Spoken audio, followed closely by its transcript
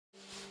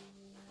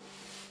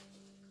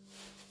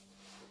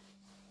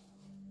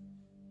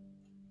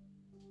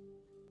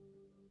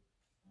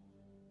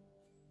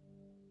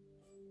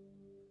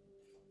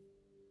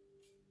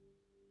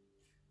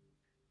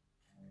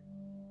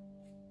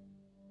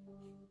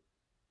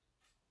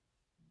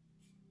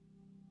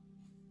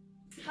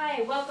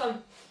Hi,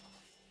 welcome.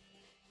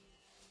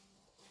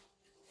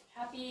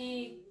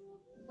 Happy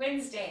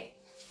Wednesday.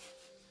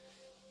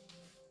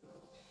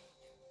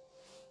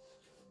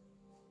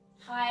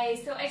 Hi,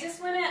 so I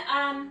just want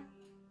to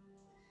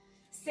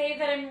say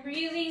that I'm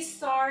really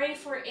sorry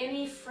for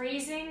any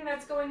freezing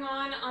that's going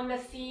on the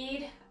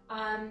feed.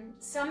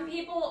 Some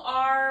people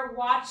are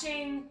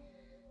watching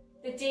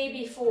the day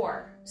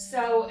before,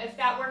 so if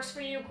that works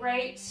for you,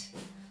 great.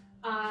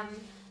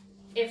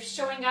 If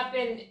showing up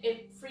and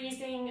it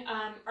freezing,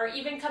 or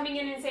even coming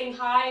in and saying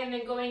hi and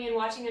then going and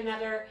watching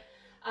another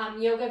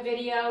yoga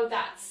video,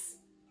 that's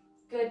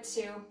good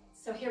too.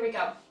 So here we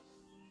go.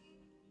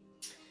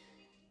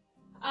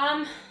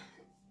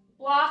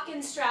 Block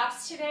and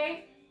straps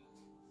today.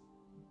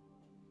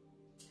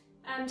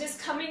 Just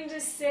coming to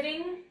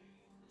sitting,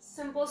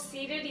 simple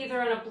seated,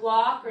 either on a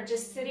block or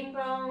just sitting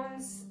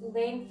bones,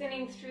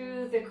 lengthening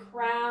through the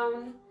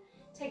crown,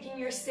 taking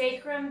your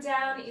sacrum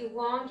down,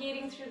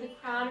 elongating through the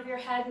crown of your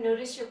head.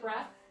 Notice your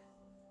breath.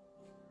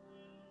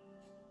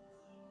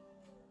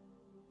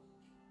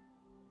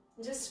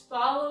 Just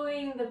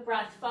following the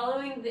breath,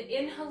 following the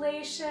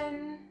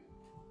inhalation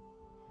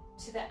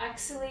to the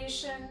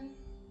exhalation,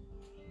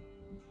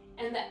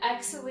 and the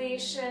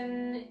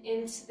exhalation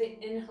into the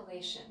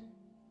inhalation.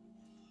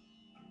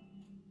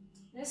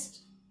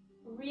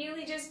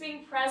 Really just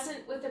being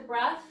present with the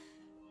breath,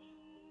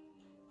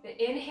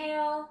 the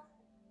inhale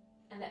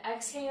and the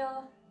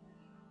exhale,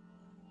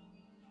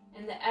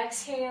 and the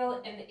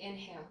exhale and the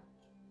inhale.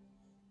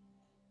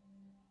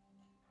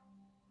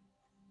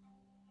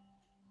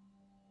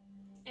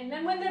 And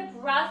then when the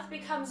breath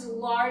becomes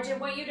large, I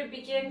want you to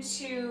begin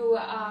to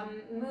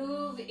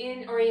move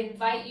in, or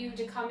invite you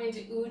to come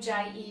into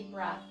Ujjayi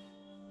breath.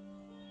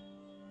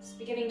 Just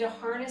beginning to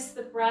harness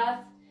the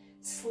breath,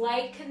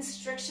 slight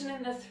constriction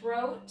in the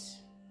throat,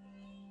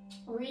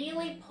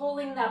 really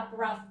pulling that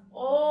breath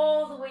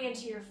all the way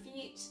into your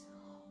feet,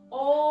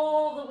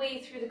 all the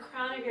way through the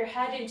crown of your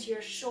head into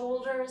your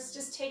shoulders,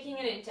 just taking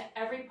it into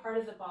every part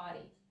of the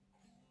body.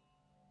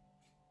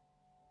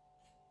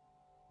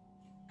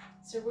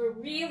 So we're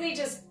really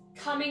just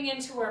coming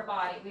into our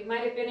body. We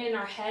might have been in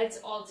our heads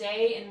all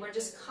day, and we're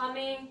just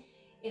coming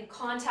in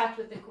contact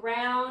with the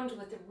ground,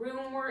 with the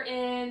room we're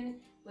in,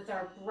 with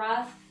our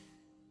breath.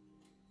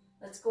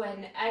 Let's go ahead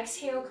and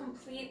exhale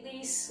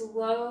completely,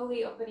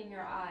 slowly opening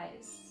your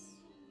eyes.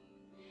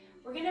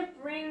 We're going to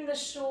bring the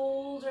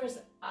shoulders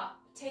up,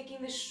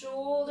 taking the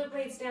shoulder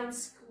blades down,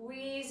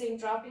 squeezing,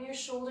 dropping your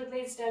shoulder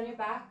blades down your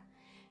back.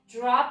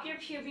 Drop your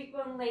pubic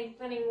bone,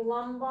 lengthening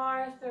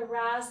lumbar,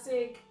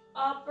 thoracic,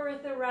 upper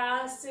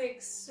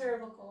thoracic,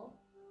 cervical.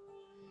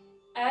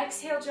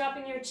 Exhale,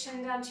 dropping your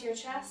chin down to your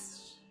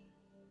chest.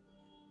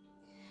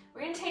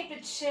 We're going to take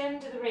the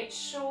chin to the right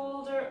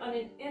shoulder on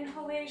an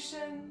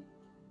inhalation.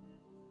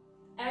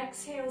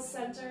 Exhale,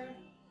 center.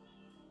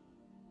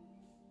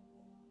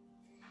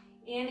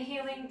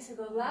 Inhaling to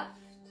the left.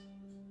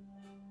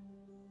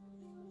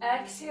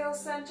 Exhale,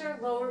 center,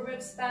 lower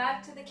ribs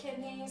back to the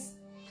kidneys.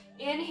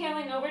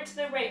 Inhaling over to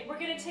the right. We're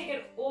going to take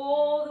it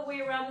all the way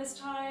around this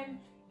time,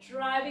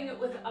 driving it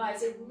with the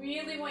eyes. I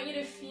really want you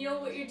to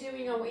feel what you're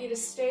doing. I want you to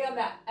stay on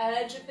that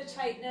edge of the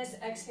tightness.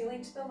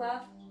 Exhaling to the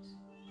left.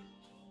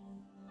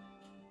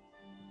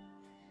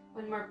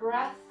 One more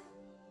breath.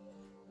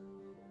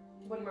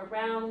 One more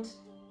round.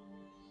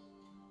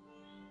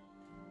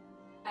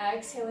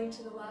 Exhaling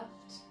to the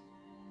left.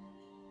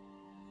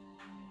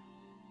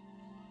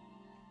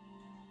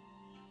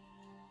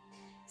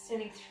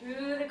 Standing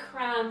through the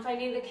crown,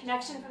 finding the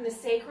connection from the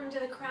sacrum to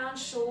the crown.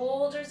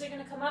 Shoulders are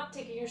going to come up,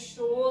 taking your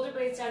shoulder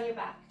blades down your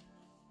back.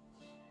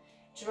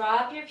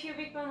 Drop your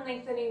pubic bone,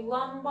 lengthening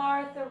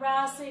lumbar,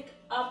 thoracic,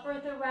 upper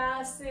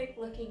thoracic,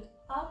 looking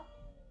up.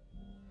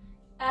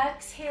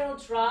 Exhale,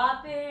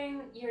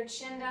 dropping your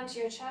chin down to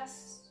your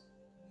chest.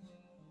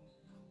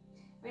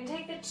 We're going to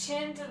take the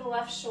chin to the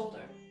left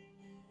shoulder.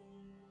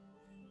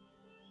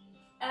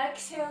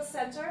 Exhale,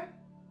 center.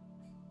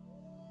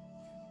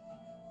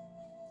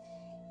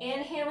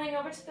 Inhaling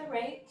over to the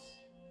right.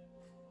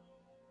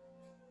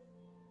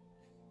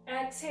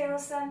 Exhale,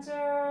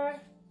 center.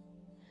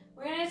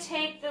 We're going to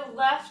take the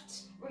left,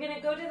 we're going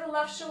to go to the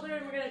left shoulder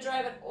and we're going to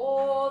drive it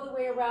all the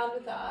way around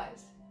with the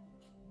eyes.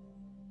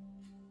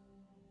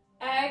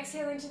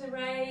 Exhaling to the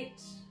right.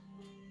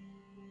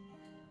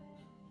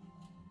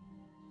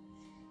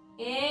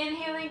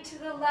 Inhaling to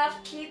the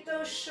left, keep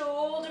those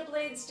shoulder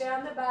blades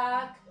down the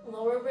back,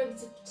 lower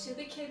ribs to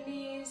the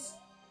kidneys.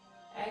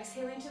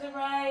 Exhaling to the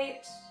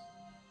right.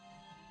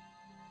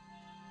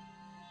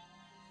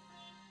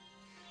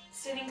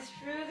 Sitting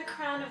through the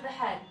crown of the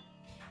head.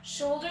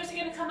 Shoulders are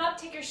going to come up,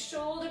 take your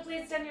shoulder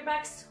blades down your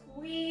back,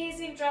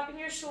 squeezing, dropping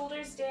your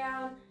shoulders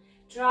down.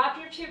 Drop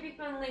your pubic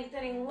bone,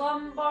 lengthening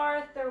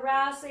lumbar,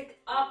 thoracic,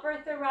 upper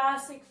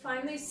thoracic,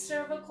 finally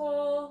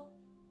cervical.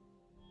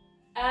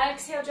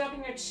 Exhale,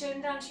 dropping your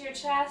chin down to your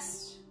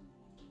chest.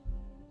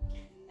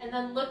 And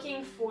then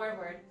looking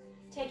forward.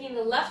 Taking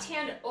the left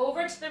hand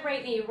over to the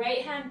right knee, right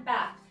hand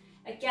back.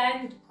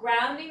 Again,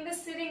 grounding the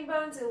sitting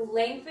bones and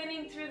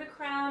lengthening through the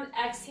crown.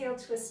 Exhale,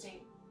 twisting.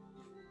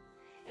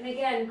 And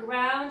again,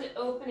 ground,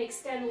 open,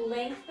 extend,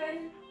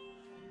 lengthen.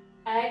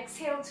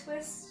 Exhale,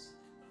 twist.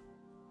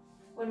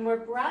 One more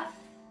breath.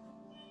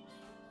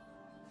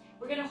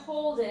 We're going to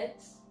hold it,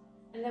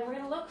 and then we're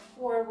going to look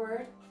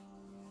forward,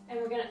 and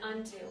we're going to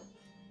undo.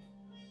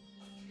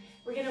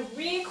 We're going to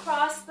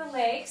recross the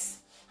legs.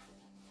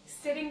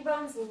 Sitting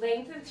bones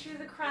lengthen through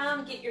the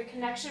crown. Get your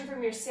connection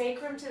from your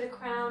sacrum to the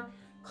crown.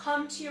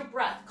 Come to your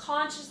breath.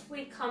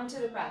 Consciously come to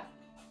the breath.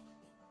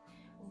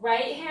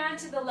 Right hand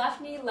to the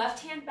left knee, left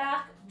hand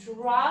back.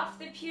 Drop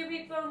the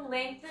pubic bone,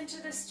 lengthen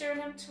to the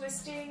sternum,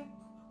 twisting.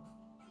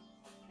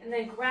 And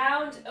then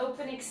ground,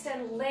 open,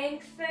 extend,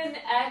 lengthen.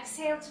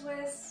 Exhale,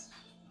 twist.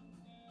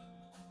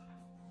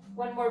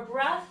 One more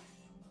breath.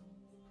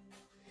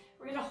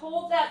 We're going to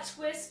hold that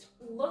twist,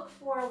 look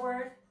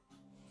forward,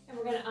 and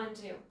we're going to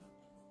undo.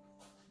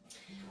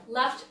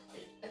 Left,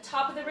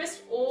 top of the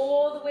wrist,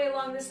 all the way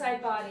along the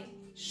side body.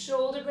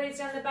 Shoulder blades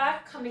down the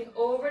back, coming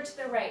over to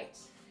the right.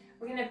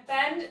 We're going to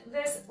bend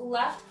this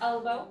left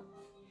elbow.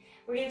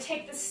 We're going to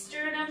take the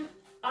sternum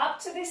up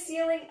to the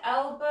ceiling,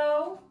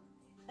 elbow,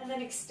 and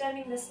then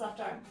extending this left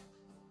arm.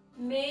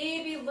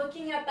 Maybe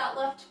looking at that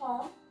left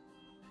palm.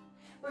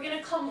 We're going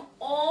to come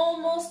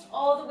almost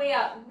all the way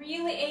up.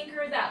 Really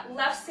anchor that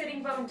left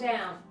sitting bone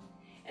down.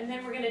 And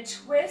then we're going to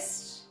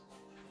twist,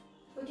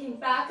 looking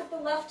back at the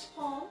left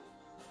palm.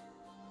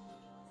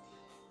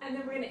 And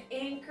then we're going to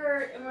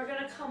anchor, and we're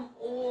going to come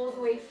all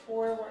the way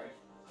forward.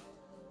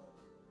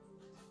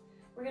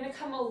 We're going to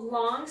come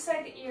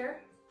alongside the ear.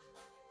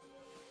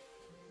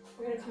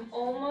 We're going to come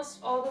almost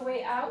all the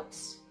way out.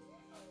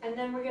 And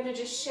then we're going to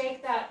just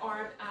shake that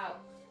arm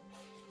out.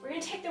 We're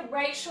going to take the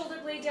right shoulder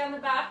blade down the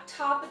back,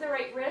 top of the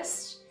right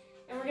wrist,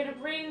 and we're going to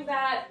bring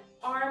that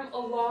arm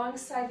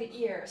alongside the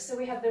ear. So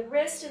we have the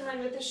wrist in line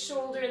with the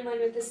shoulder, in line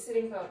with the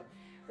sitting bone.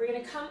 We're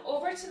going to come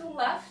over to the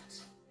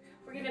left.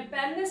 We're going to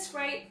bend this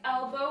right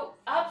elbow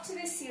up to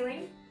the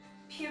ceiling,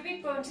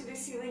 pubic bone to the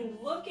ceiling,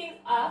 looking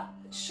up,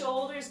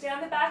 shoulders down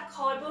the back,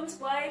 collarbones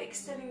wide,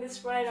 extending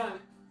this right arm.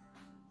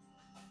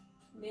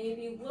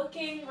 Maybe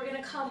looking, we're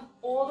going to come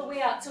all the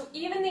way out. So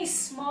even these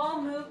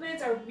small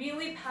movements are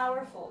really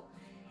powerful.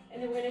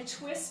 And then we're going to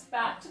twist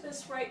back to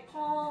this right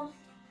palm,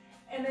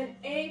 and then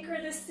anchor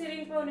the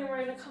sitting bone, and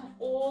we're going to come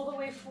all the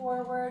way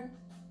forward,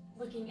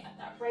 looking at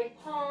that right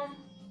palm.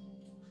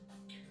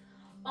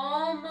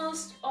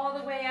 Almost all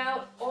the way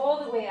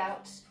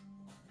out,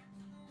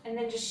 and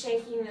then just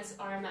shaking this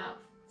arm out.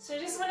 So I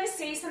just want to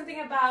say something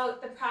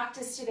about the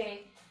practice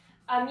today.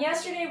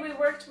 Yesterday we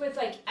worked with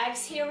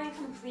exhaling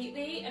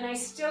completely, and I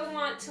still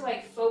want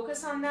to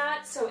focus on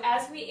that. So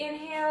as we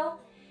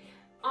inhale,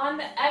 on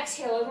the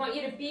exhale, I want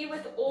you to be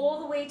with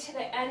all the way to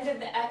the end of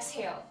the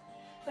exhale.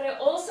 But I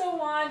also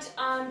want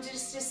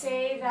just to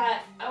say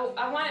that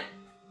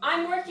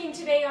I'm working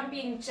today on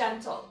being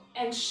gentle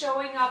and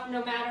showing up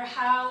no matter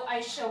how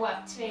I show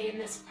up today in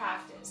this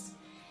practice.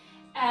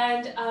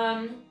 And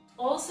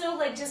also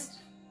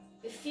just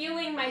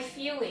feeling my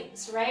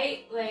feelings,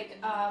 right?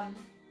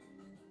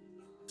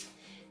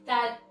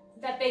 That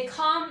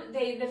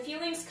the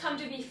feelings come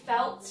to be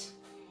felt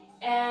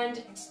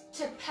and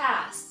to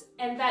pass.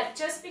 And that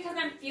just because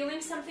I'm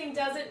feeling something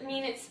doesn't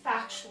mean it's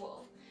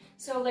factual.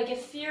 So if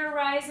fear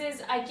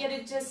arises, I get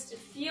to just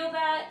feel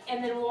that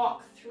and then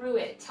walk through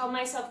it. Tell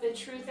myself the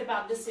truth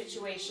about the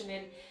situation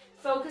and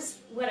focus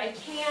what I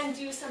can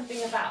do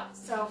something about.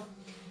 So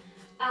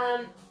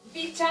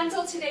be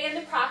gentle today in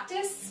the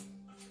practice.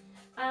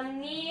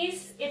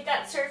 Knees, if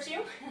that serves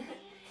you.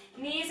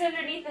 Knees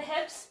underneath the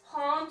hips,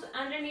 palms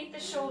underneath the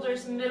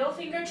shoulders, middle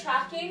finger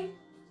tracking.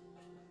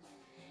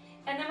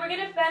 And then we're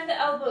going to bend the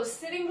elbows,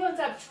 sitting bones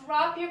up,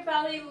 drop your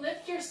belly,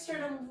 lift your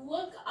sternum,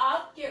 look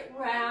up, get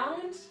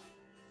round.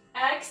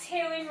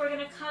 Exhaling, we're going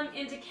to come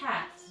into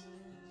cat.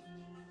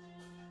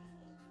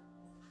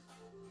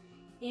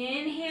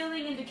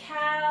 Inhaling into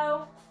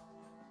cow.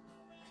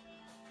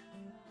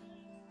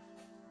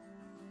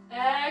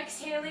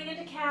 Exhaling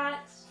into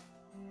cat.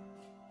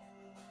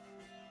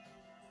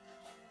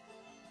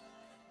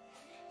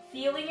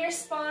 Feeling your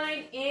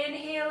spine,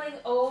 inhaling,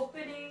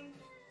 opening.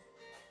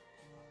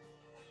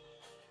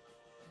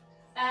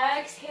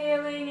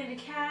 Exhaling into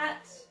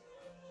cat.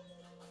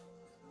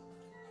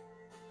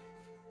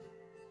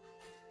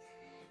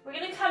 We're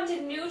going to come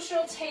to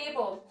neutral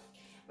table.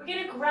 We're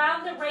going to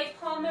ground the right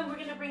palm and we're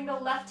going to bring the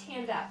left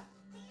hand up.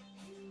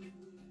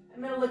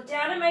 I'm going to look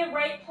down at my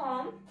right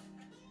palm.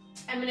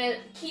 I'm going to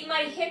keep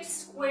my hips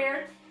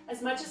squared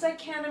as much as I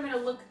can. I'm going to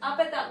look up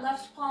at that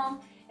left palm,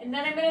 and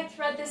then I'm going to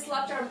thread this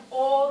left arm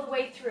all the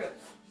way through.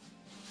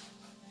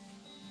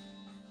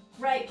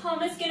 Right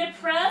palm is going to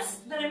press,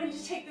 then I'm going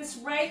to take this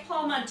right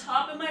palm on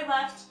top of my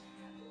left,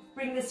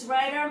 bring this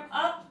right arm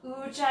up,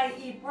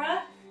 Ujjayi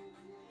breath,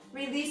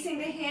 releasing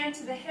the hand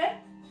to the hip,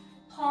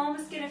 palm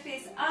is going to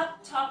face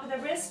up, top of the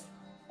wrist,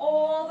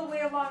 all the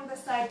way along the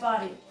side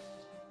body.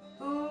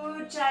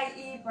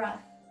 Ujjayi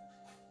breath.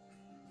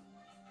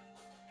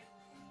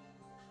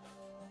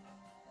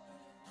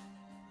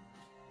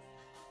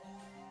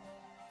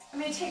 I'm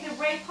going to take the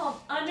right palm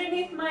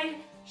underneath my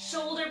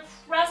shoulder,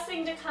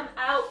 pressing to come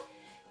out.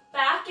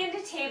 back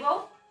into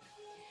table.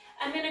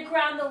 I'm going to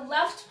ground the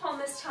left palm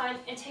this time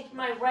and take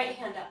my right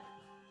hand up.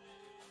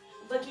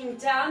 Looking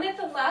down at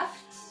the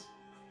left,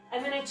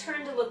 I'm going to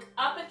turn to look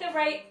up at the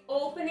right,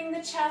 opening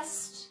the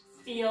chest,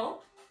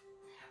 feel.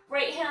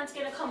 Right hand's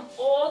going to come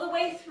all the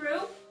way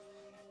through.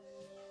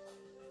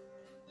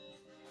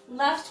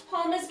 Left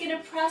palm is going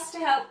to press to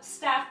help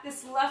stack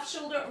this left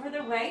shoulder over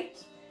the right.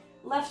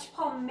 Left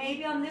palm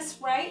maybe on this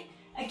right.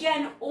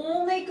 Again,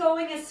 only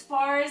going as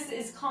far as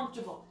is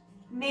comfortable.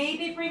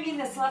 Maybe bringing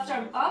this left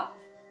arm up,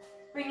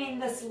 bringing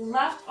this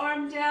left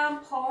arm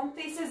down, palm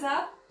faces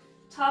up,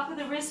 top of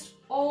the wrist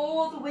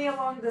all the way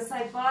along the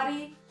side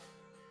body,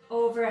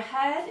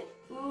 overhead,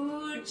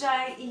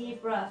 Ujjayi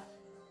breath.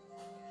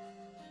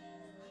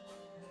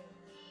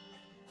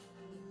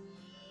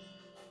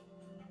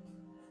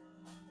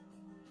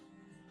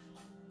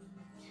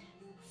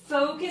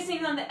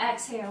 Focusing on the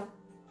exhale.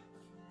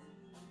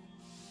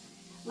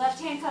 Left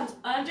hand comes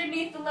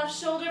underneath the left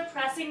shoulder,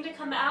 pressing to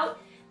come out,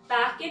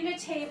 back into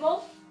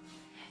table.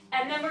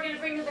 And then we're going to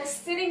bring the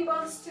sitting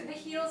bones to the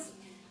heels,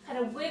 kind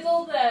of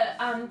wiggle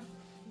the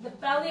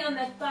belly on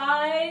the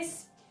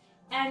thighs,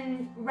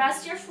 and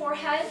rest your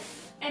forehead,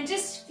 and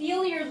just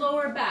feel your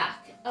lower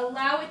back.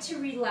 Allow it to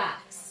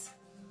relax.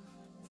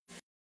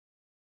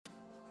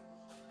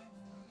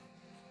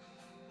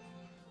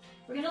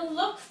 We're going to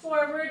look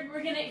forward.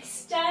 We're going to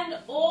extend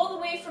all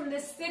the way from the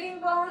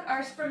sitting bone,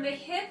 or from the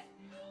hip,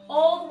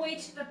 all the way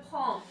to the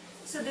palm.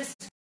 So this.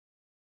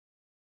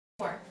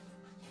 We're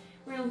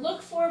going to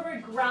look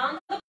forward, ground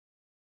the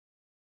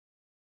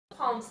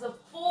palms, the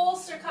full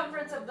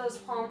circumference of those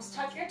palms.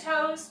 Tuck your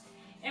toes,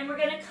 and we're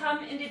going to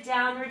come into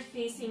downward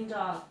facing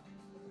dog.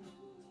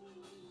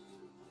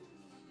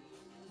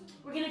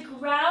 We're going to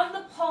ground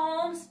the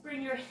palms,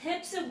 bring your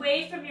hips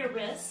away from your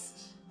wrist.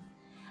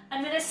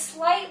 I'm going to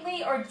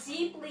slightly or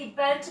deeply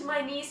bend to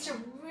my knees to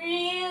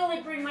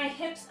really bring my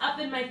hips up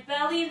and my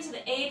belly into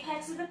the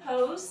apex of the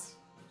pose.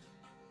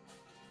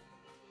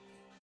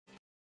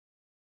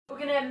 We're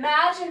going to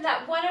imagine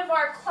that one of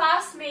our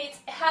classmates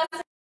has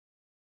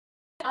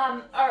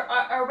around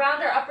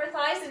our upper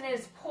thighs and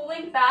is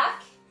pulling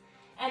back.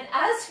 And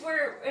as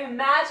we're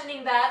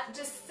imagining that,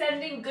 just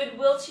sending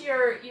goodwill to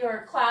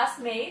your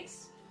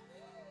classmates.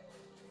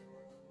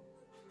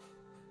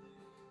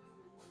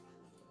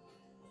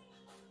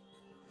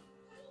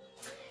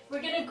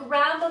 We're going to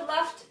ground the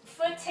left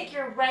foot, take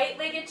your right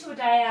leg into a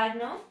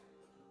diagonal.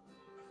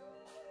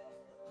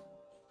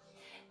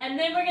 And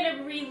then we're going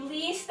to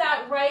release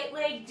that right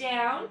leg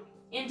down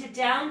into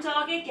down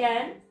dog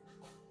again.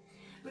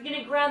 We're going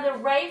to ground the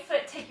right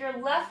foot, take your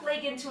left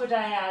leg into a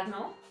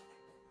diagonal.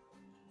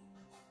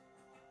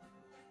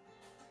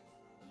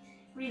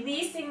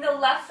 Releasing the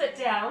left foot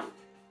down.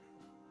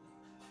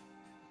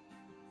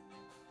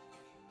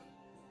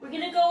 We're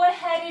going to go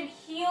ahead and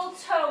heel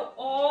toe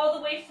all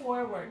the way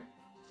forward.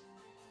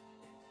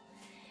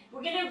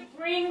 We're going to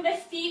bring the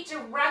feet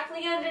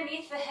directly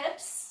underneath the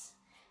hips.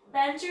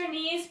 Bend your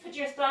knees, put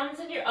your thumbs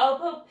in your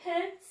elbow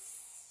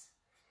pits.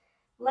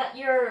 Let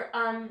your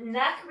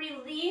neck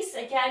release.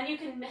 Again, you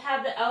can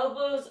have the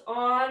elbows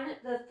on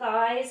the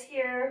thighs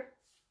here.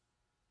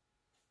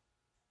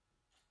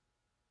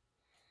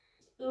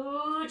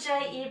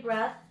 Ujjayi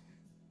breath.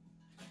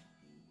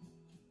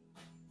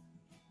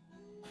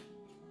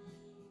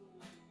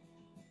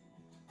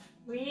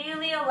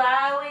 Really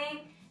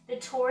allowing the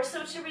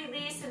torso to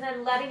release and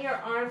then letting your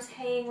arms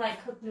hang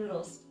like cooked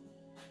noodles.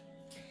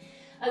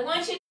 I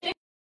want you to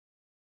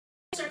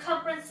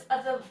circumference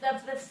of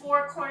the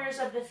four corners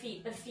of the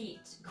feet.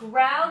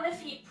 Ground the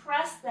feet,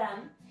 press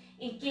them,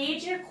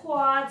 engage your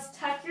quads,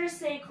 tuck your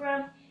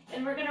sacrum,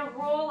 and we're going to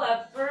roll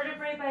up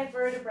vertebrae by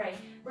vertebrae.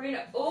 We're going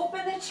to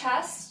open the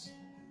chest,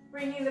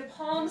 bringing the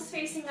palms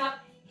facing up,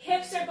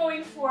 hips are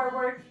going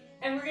forward,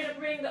 and we're going to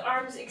bring the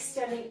arms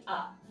extending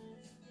up.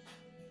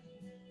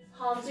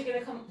 Palms are going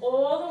to come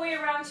all the way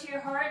around to your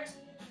heart,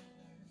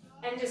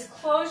 and just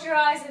close your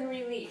eyes and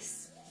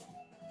release.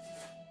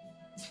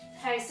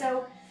 Okay,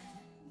 so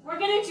we're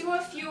going to do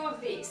a few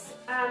of these.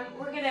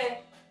 We're going to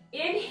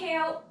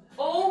inhale,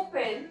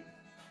 open,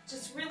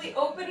 just really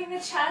opening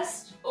the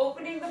chest,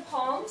 opening the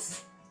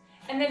palms,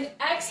 and then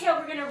exhale,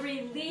 we're going to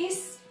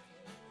release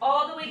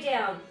all the way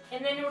down.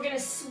 And then we're going to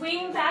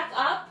swing back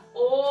up,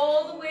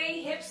 all the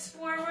way, hips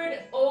forward,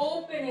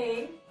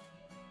 opening.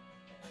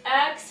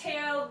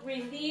 Exhale,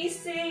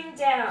 releasing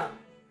down.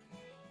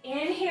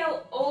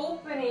 Inhale,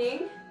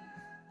 opening.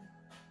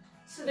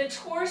 So the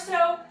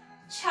torso,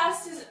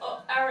 chest is,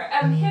 our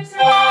hips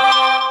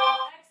are,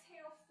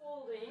 exhale,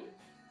 folding.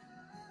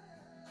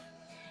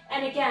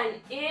 And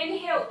again,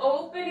 inhale,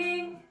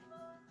 opening.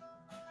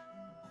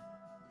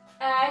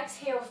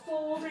 Exhale,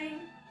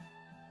 folding.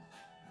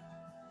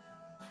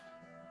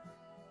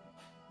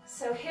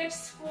 So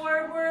hips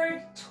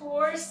forward,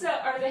 torso,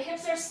 or the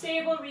hips are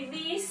stable,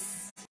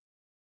 release.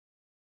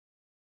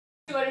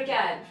 Do it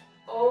again.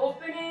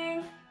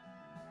 Opening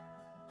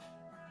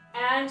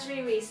and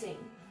releasing.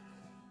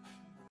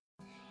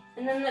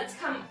 And then let's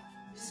come,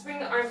 just bring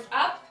the arms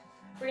up.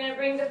 We're going to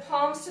bring the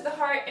palms to the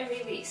heart and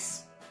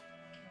release.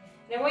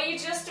 And I want you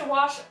just to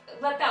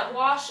let that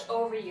wash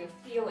over you.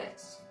 Feel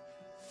it.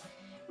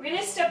 We're going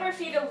to step our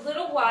feet a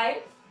little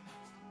wide.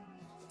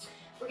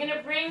 We're going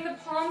to bring the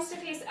palms to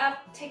face up.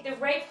 Take the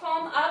right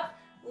palm up.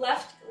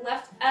 Left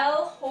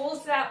L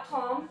holds that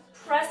palm,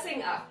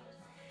 pressing up.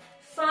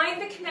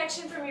 Find the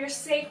connection from your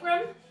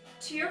sacrum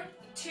to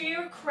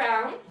your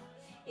crown.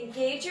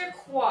 Engage your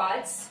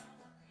quads.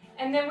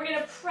 And then we're going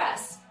to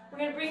press. We're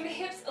going to bring the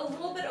hips a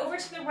little bit over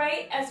to the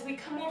right as we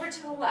come over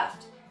to the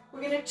left.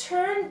 We're going to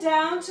turn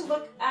down to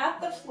look at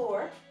the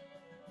floor.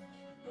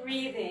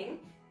 Breathing.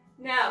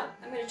 Now,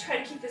 I'm going to try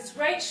to keep this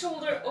right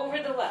shoulder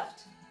over the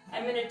left.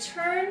 I'm going to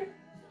turn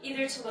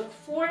either to look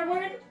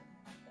forward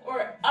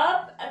or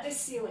up at the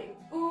ceiling.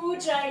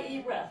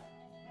 Ujjayi breath.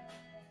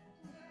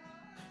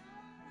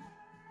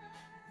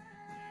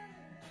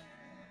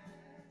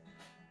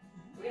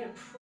 We're going to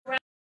press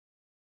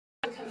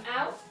and come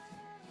out.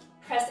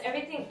 Press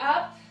everything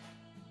up.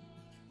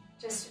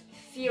 Just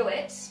feel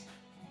it.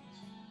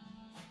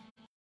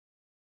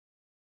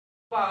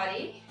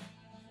 Body.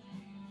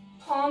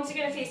 Palms are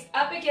going to face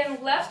up again.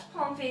 Left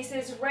palm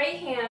faces right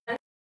hand.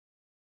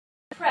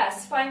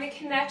 Press. Find the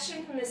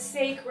connection from the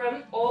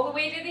sacrum all the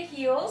way to the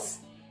heels.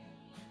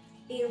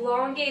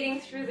 Elongating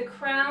through the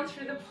crown,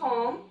 through the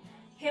palm.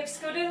 Hips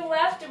go to the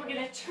left, and we're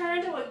going to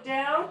turn to look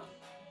down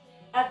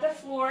at the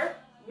floor.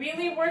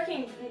 Really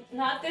working,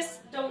 not this,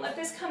 don't let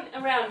this come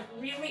around.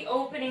 Really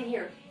opening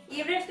here.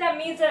 Even if that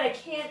means that I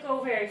can't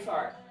go very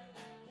far.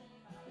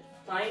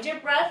 Find your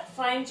breath,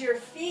 find your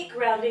feet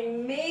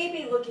grounding,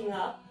 maybe looking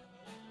up.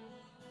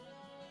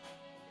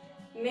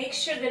 Make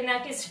sure the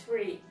neck is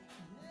free.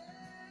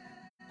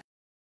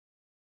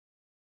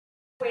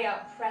 Way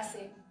out,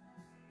 pressing.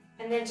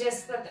 And then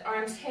just let the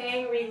arms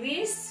hang,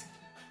 release.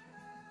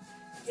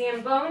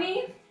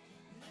 Zamboni.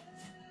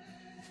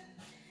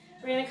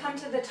 We're going to come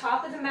to the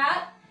top of the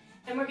mat,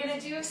 and we're going to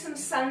do some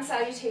sun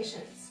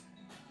salutations.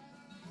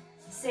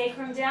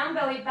 Sacrum down,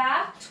 belly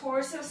back,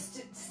 torso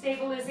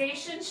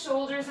stabilization,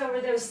 shoulders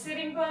over those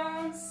sitting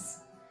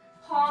bones,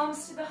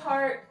 palms to the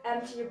heart,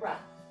 empty your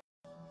breath.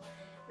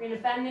 We're going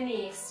to bend the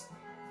knees.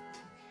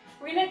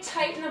 We're going to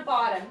tighten the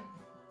bottom.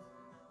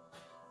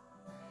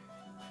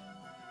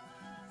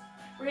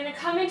 We're going to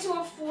come into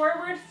a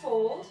forward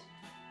fold.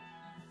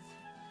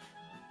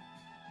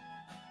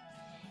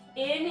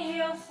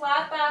 Inhale,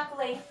 flat back,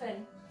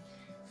 lengthen.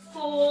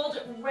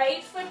 Fold,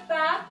 right foot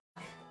back,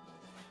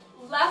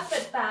 left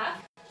foot back.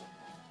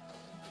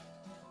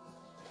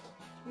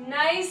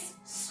 Nice,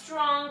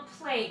 strong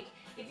plank.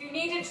 If you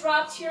need to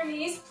drop to your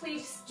knees,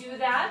 please do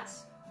that.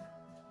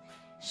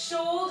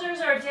 Shoulders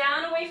are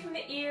down away from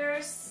the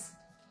ears.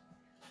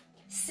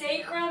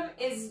 Sacrum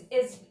is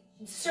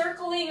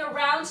circling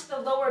around to the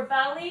lower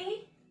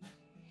belly.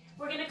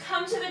 We're going to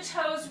come to the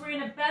toes. We're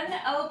going to bend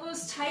the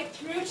elbows tight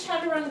through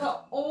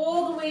chaturanga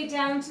all the way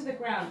down to the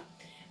ground.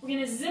 We're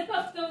going to zip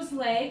up those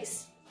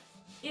legs,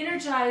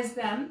 energize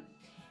them.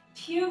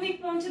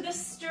 Pubic bone to the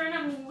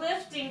sternum,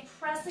 lifting,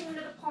 pressing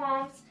into the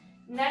palms.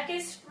 Neck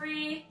is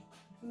free,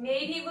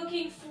 maybe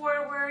looking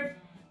forward,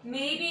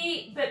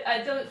 maybe, but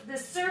the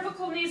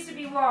cervical needs to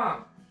be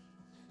long.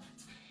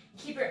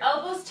 Keep your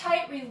elbows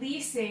tight,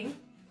 releasing.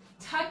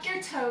 Tuck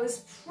your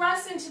toes,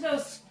 press into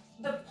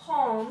the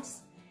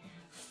palms.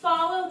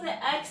 Follow the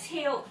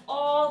exhale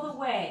all the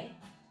way.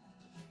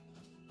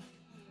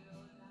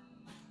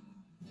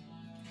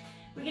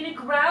 We're going to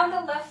ground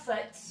the left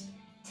foot.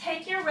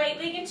 Take your right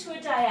leg into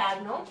a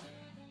diagonal.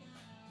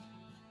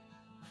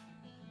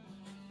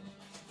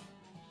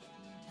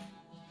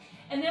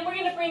 And then we're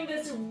going to bring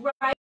this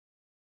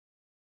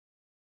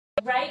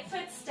right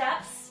foot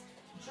steps.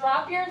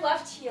 Drop your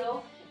left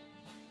heel.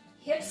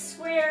 Hips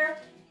square.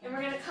 And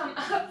we're going to come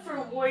up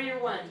for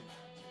warrior one.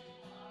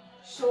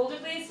 Shoulder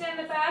blades down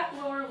the back,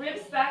 lower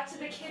ribs back to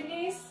the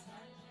kidneys.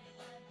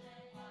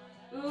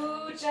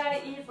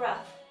 Ujjayi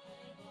breath.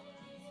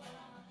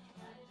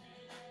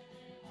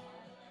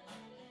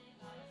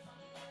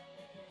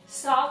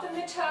 Soften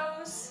the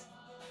toes,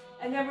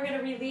 and then we're going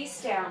to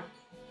release down.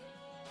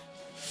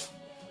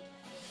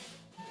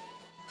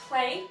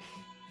 Plank,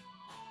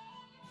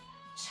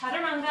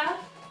 chaturanga,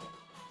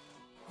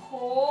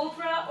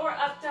 cobra or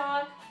up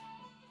dog.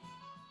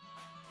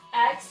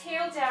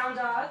 Exhale, down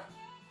dog.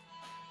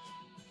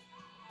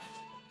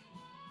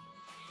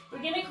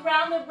 We're going to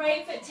ground the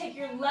right foot. Take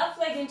your left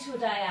leg into a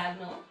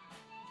diagonal.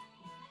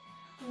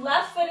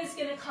 Left foot is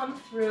going to come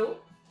through.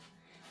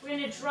 We're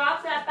going to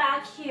drop that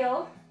back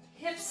heel,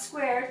 hips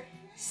squared,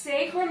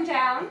 sacrum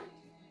down.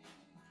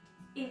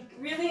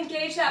 Really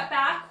engage that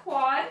back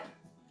quad.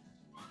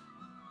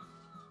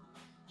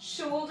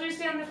 Shoulders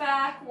down the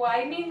back,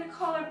 widening the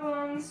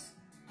collarbones,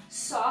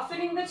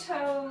 softening the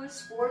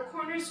toes, four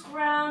corners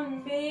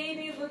ground,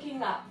 maybe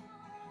looking up.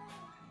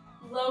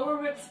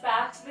 Lower ribs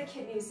back to the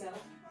kidney zone.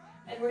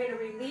 And we're going to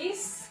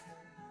release.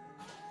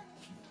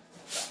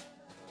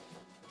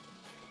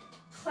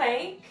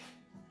 Plank,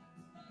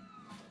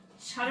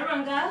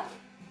 chaturanga,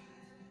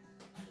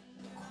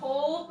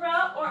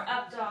 cobra or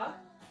up dog.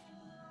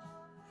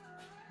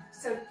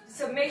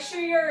 So make sure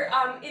you're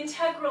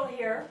integral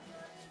here.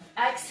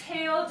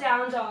 Exhale,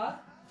 down dog.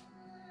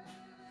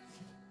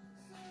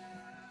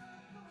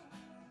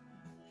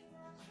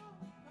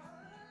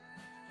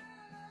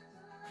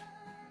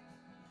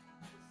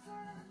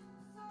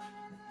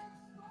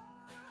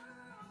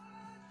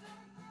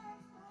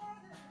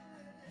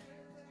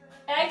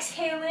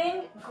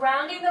 Exhaling,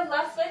 grounding the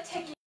left foot,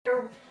 taking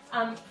your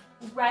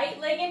right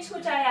leg into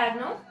a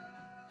diagonal.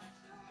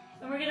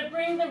 And we're going to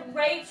bring the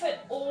right foot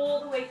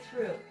all the way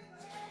through.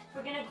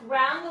 We're going to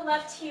ground the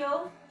left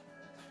heel.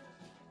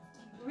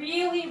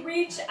 Really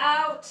reach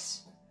out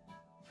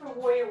for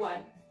warrior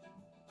one.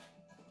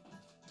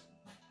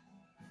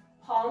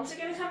 Palms are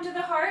going to come to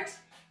the heart.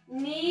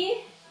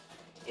 Knee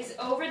is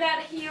over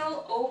that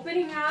heel,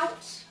 opening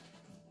out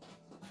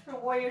for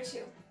warrior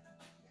two.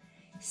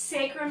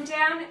 Sacrum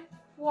down,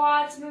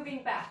 quads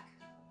moving back.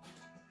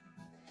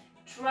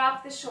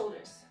 Drop the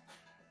shoulders.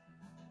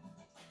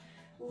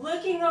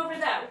 Looking over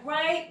that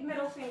right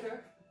middle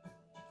finger.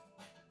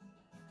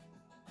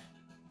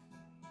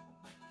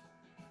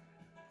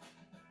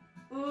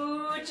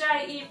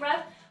 Ujjayi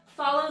breath.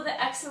 Follow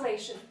the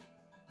exhalation.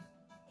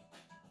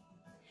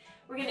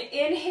 We're going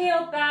to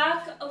inhale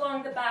back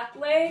along the back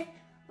leg,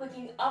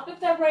 looking up at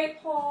that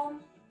right palm.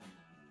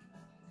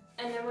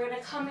 And then we're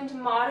going to come into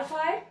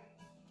modified.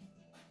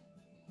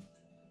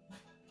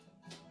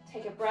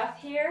 Take a breath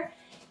here.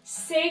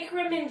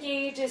 Sacrum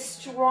engages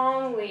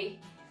strongly.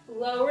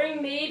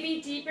 Lowering,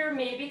 maybe deeper,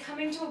 maybe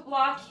coming to a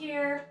block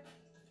here.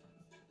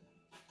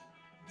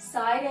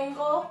 Side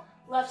angle.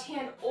 Left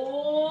hand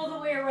all the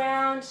way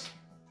around.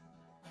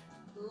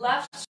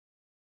 Left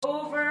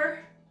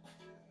over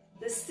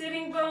the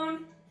sitting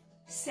bone.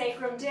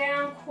 Sacrum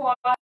down, quad.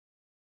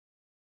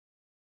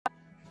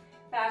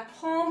 Back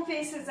palm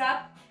faces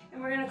up.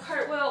 And we're going to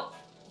cartwheel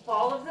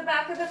ball of the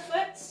back of the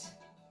foot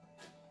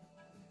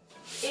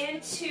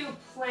into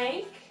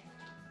plank.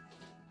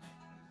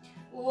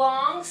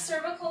 Long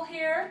cervical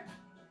here.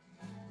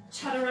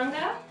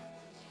 Chaturanga.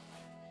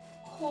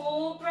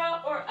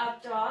 Cobra or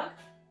up dog.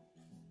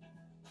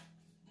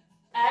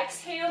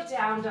 Exhale,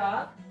 down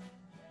dog.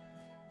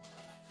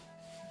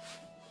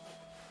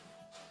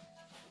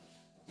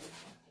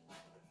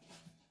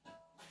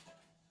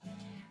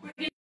 We're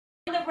going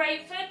to on the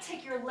right foot,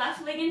 take your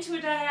left leg into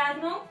a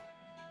diagonal.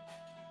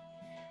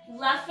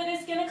 Left foot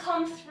is going to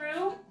come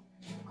through.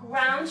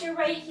 Ground your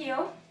right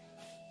heel.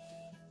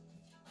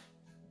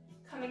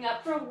 Coming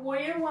up for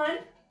warrior one.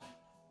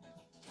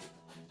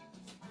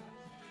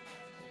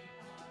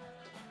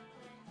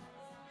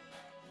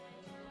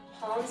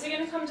 Palms are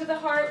going to come to the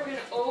heart. We're going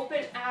to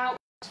open out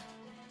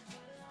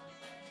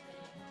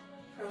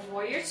for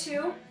warrior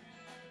two.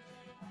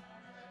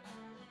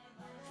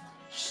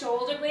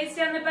 Shoulder blades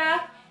down the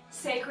back,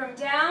 sacrum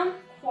down,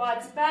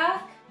 quads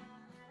back.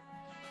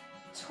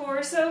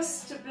 Torso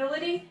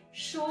stability,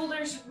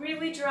 shoulders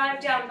really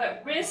drive down,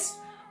 but wrists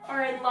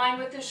are in line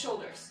with the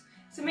shoulders.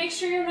 So make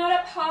sure you're not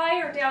up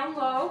high or down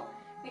low.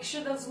 Make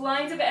sure those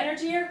lines of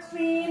energy are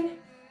clean.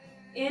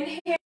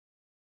 Inhale,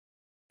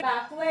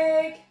 back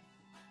leg.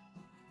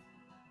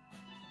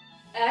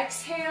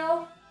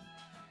 Exhale,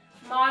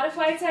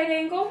 modified side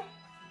angle.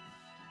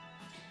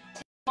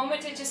 Take a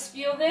moment to just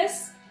feel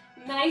this.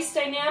 Nice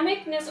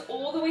dynamicness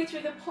all the way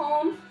through the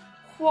palm.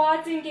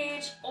 Quads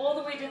engaged all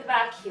the way to the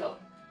back heel.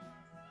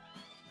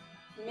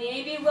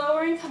 Maybe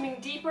lowering, coming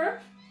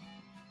deeper.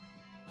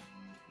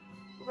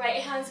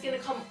 Right hand's going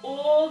to come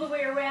all the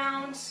way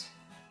around.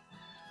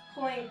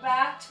 Pulling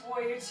back to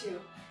warrior two.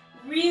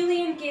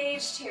 Really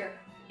engaged here.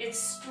 It's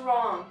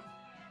strong.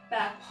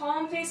 Back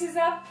palm faces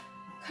up.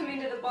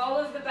 Coming to the ball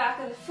of the back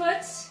of the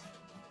foot.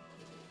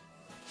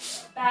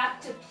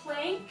 Back to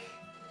plank.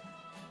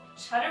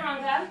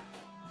 Chaturanga.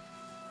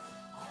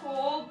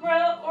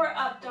 Cobra or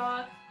up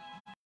dog.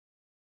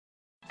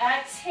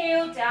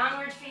 Exhale,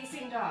 downward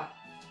facing dog.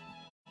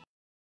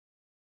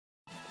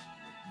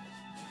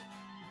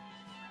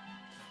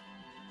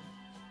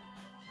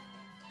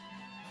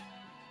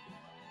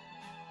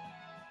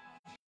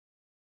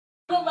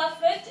 The left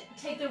foot,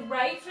 take the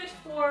right foot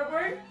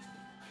forward.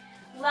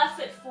 Left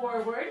foot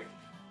forward.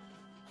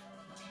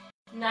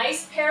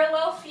 Nice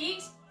parallel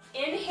feet.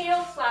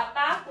 Inhale, flat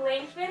back,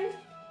 lengthen.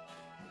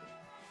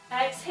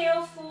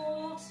 Exhale,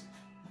 fold.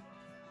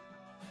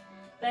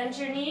 Bend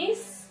your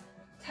knees.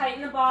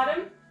 Tighten the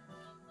bottom.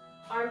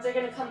 Arms are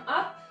going to come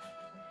up.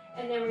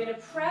 And then we're going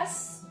to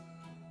press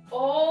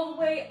all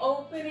the way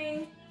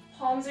opening.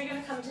 Palms are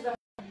going to come to the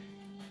heart.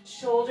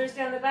 Shoulders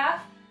down the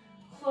back.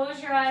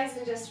 Close your eyes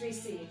and just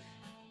receive.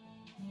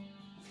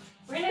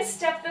 We're going to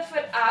step the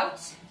foot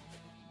out.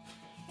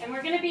 And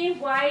we're going to be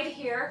wide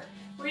here.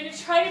 We're going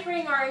to try to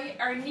bring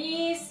our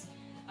knees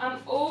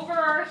over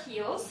our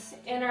heels,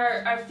 and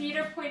our feet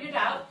are pointed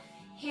out.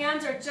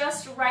 Hands are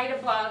just right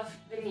above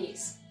the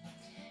knees.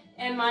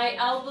 And my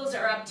elbows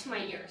are up to my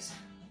ears.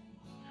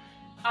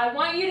 I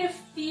want you to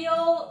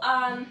feel,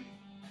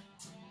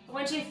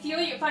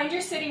 find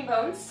your sitting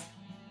bones,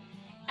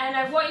 and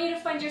I want you to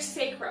find your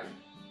sacrum.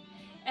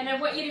 And I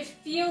want you to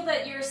feel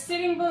that your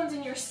sitting bones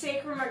and your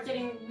sacrum are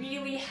getting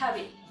really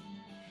heavy.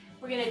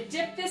 We're going to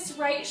dip this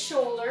right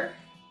shoulder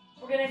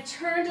We're going to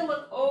turn to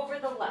look over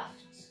the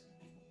left.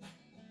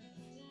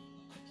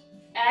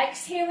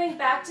 Exhaling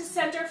back to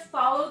center,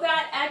 follow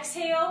that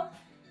exhale.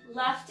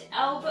 Left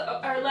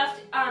elbow or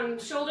left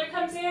shoulder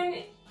comes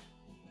in.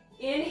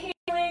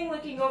 Inhaling,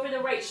 looking over the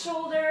right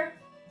shoulder.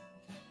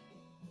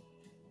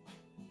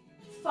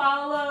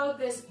 Follow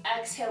this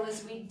exhale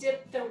as we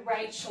dip the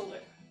right shoulder.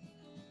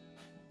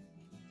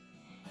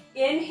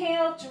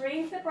 Inhale,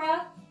 drink the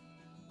breath.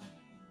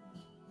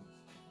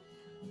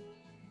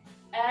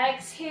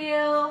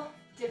 Exhale,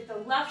 dip the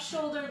left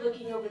shoulder,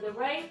 looking over the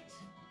right.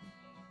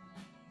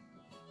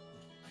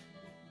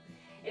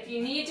 If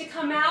you need to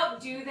come out,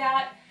 do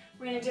that.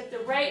 We're going to dip the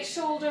right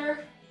shoulder,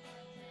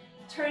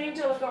 turning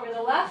to look over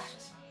the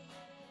left.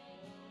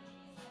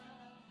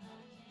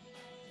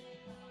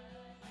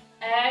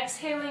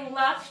 Exhaling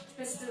left,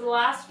 this is the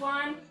last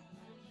one.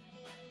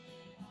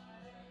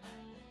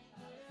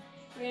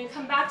 We're going to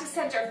come back to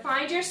center.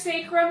 Find your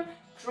sacrum,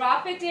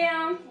 drop it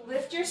down,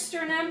 lift your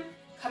sternum,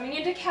 coming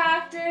into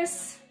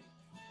cactus.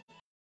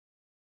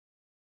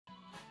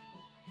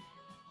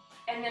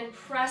 And then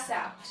press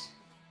out.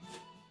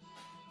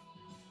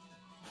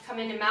 Come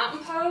into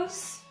mountain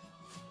pose.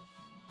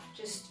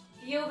 Just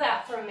feel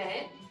that for a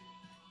minute.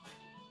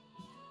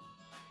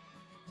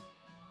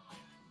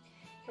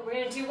 Okay, we're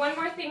going to do one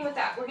more thing with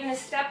that. We're going to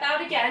step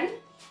out again,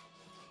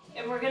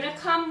 and we're going to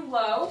come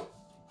low.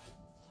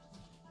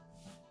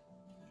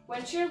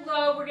 Once you're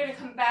low, we're going to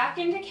come back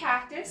into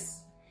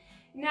cactus.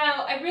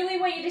 Now, I really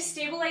want you to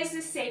stabilize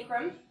the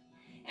sacrum,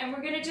 and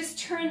we're going to just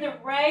turn the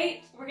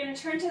right, we're going to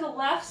turn to the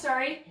left,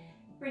 sorry.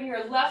 Bring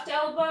your left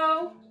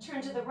elbow,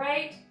 turn to the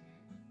right.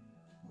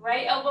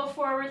 Right elbow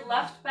forward,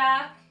 left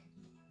back.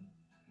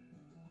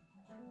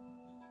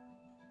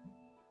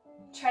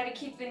 Try to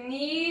keep the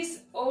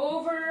knees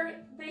over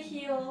the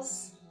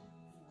heels.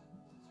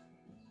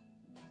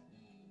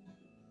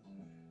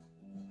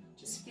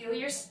 Just feel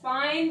your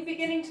spine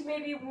beginning to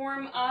maybe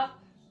warm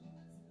up.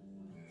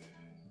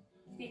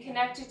 Be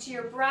connected to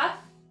your breath.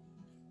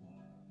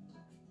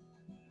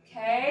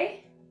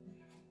 Okay,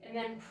 and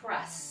then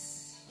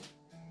press.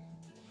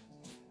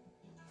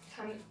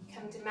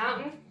 Come to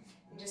mountain.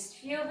 Just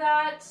feel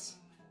that.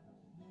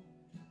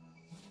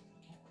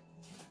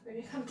 We're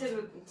going to come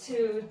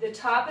to the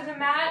top of the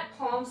mat,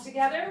 palms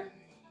together.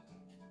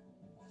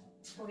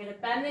 We're going to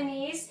bend the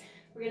knees.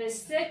 We're going to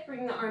sit,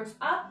 bring the arms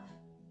up.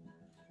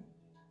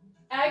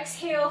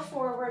 Exhale,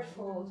 forward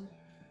fold.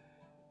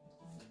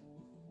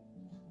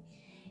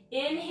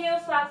 Inhale,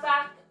 flat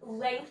back,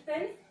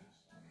 lengthen.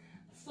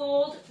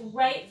 Fold,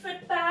 right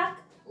foot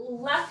back,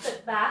 left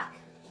foot back.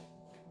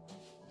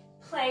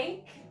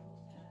 Plank.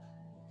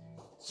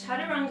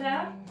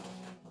 Chaturanga,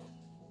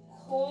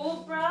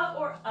 cobra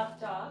or up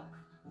dog.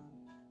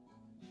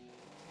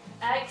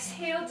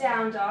 Exhale,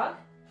 down dog.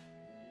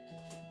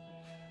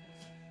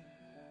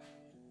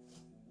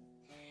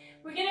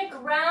 We're going to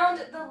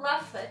ground the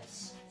left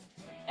foot,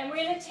 and we're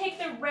going to take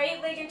the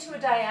right leg into a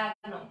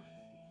diagonal.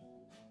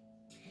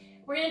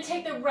 We're going to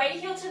take the right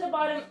heel to the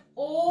bottom,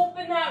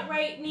 open that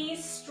right knee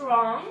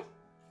strong.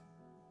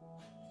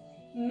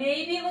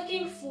 Maybe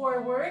looking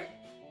forward.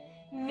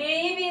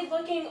 Maybe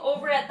looking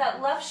over at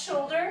that left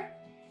shoulder,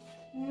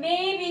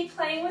 maybe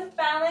playing with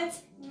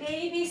balance,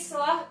 maybe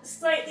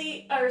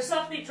softly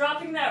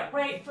dropping that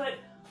right foot,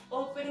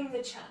 opening the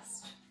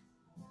chest.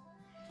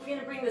 We're going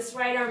to bring this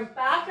right arm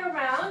back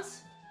around,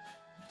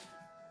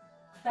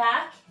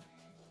 back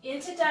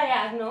into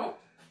diagonal,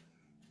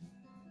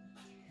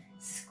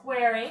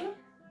 squaring,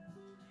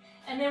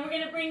 and then we're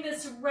going to bring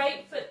this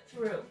right foot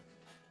through.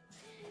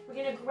 We're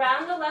going to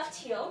ground the left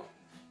heel.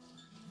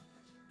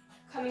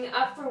 Coming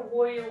up for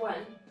warrior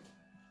one.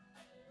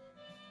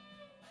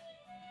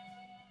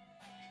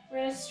 We're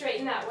going to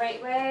straighten that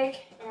right leg,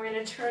 and we're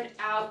going to turn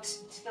out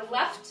to the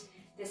left.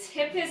 This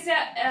hip is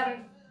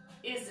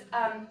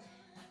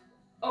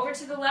over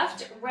to the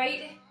left.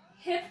 Right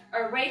hip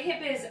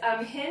is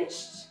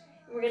hinged.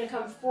 And we're going to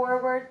come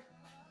forward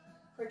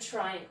for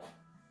triangle.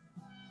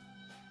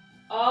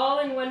 All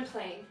in one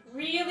plane.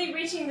 Really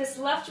reaching this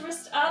left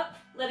wrist up,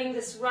 letting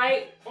this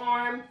right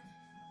arm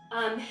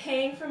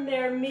hang from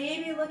there,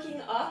 maybe looking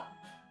up,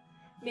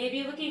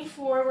 maybe looking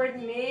forward,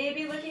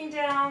 maybe looking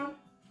down,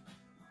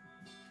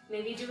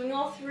 maybe doing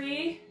all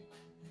three.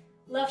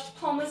 Left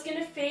palm is going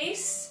to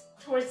face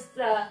towards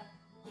the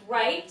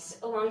right,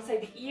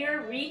 alongside the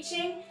ear,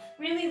 reaching,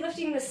 really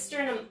lifting the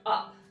sternum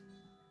up.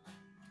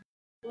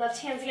 Left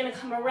hand's going to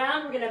come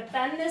around, we're going to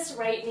bend this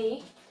right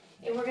knee,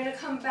 and we're going to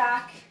come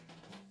back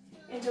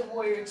into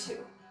warrior two.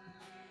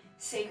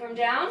 Sacrum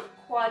down,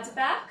 quads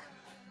back.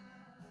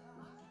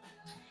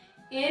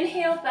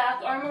 Inhale,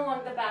 back arm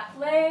along the back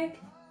leg.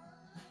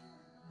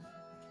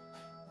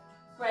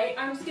 Right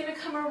arm's going to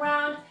come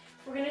around.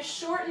 We're going to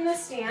shorten the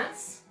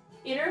stance,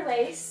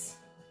 interlace,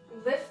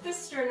 lift the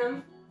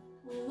sternum,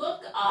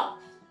 look up.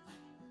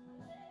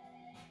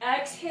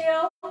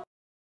 Exhale,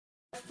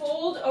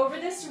 fold over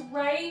this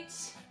right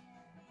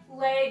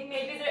leg.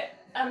 Maybe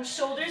the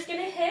shoulder's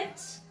going to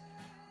hit.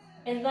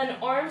 And then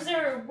arms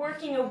are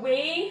working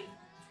away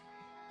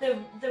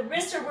The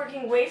wrists are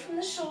working away from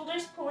the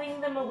shoulders,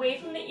 pulling them away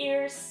from the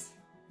ears,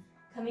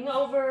 coming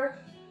over.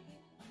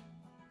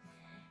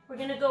 We're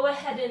gonna go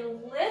ahead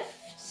and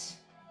lift,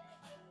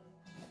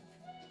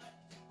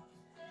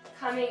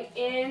 coming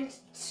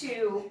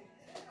into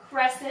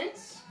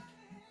crescent.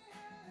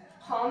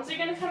 Palms are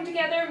gonna come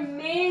together,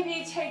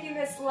 maybe taking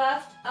this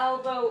left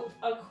elbow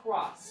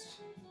across.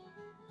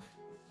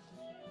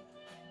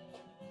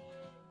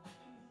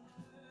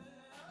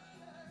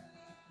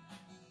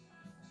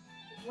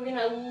 We're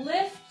gonna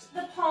lift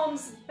the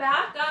palms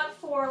back up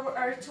forward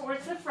or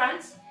towards the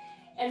front,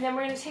 and then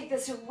we're gonna take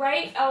this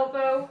right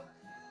elbow,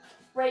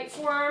 right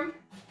forearm,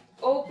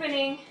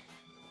 opening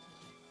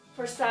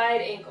for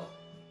side ankle.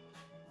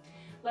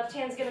 Left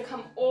hand's gonna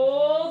come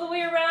all the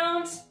way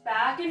around,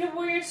 back into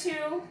warrior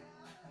two.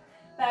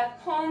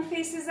 Back palm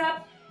faces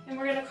up, and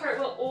we're gonna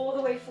cartwheel all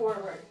the way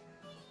forward.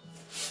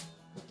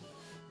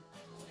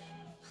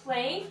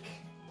 Plank,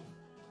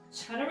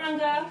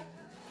 chaturanga,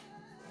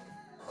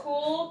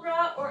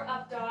 cobra or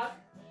up dog.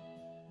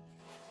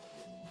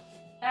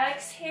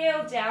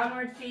 Exhale,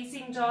 downward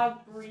facing dog,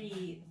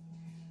 breathe.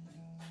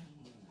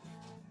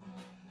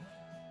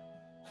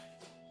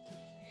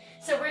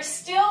 So we're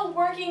still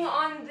working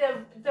on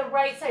the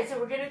right side. So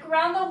we're gonna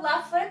ground the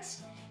left foot,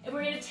 and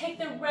we're gonna take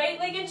the right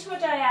leg into a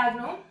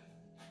diagonal.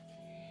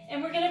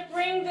 And we're gonna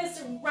bring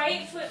this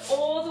right foot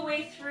all the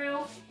way through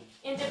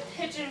into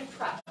pigeon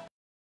press.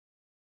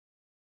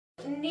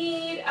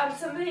 Need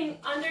something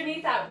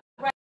underneath that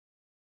right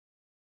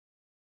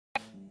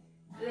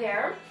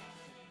there.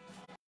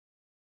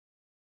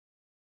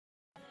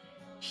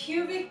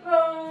 Pubic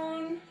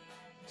bone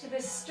to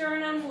the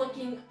sternum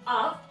looking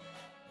up.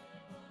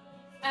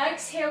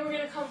 Exhale, we're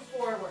gonna come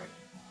forward.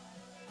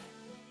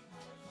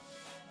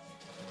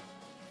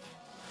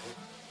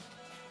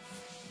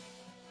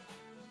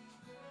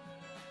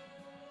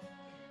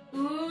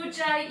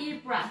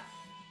 Ujjayi breath.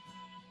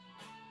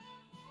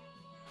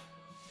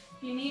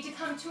 If you need to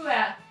come to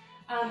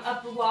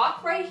a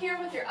block right here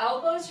with your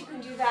elbows, you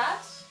can do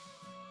that.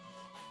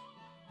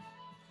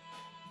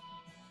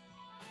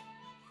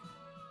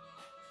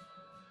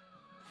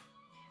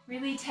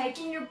 Really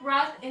taking your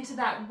breath into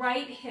that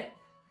right hip.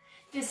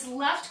 This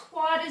left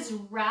quad is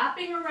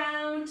wrapping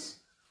around.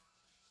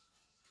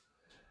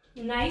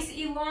 Nice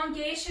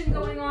elongation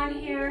going on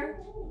here.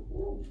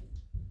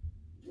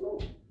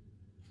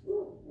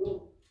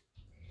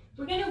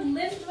 We're going to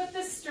lift with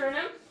the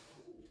sternum.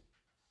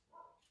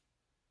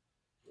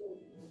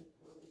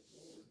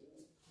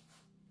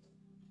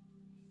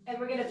 And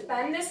we're going to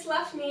bend this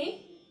left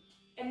knee.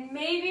 And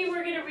maybe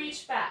we're going to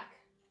reach back.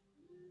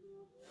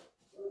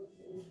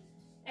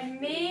 And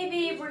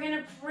maybe we're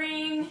going to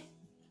bring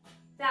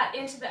that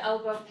into the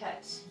elbow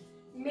pit.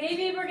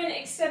 Maybe we're going to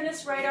extend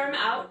this right arm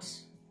out.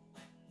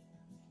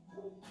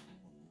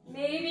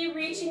 Maybe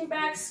reaching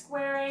back,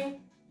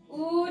 squaring.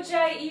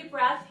 Ujjayi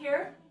breath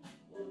here.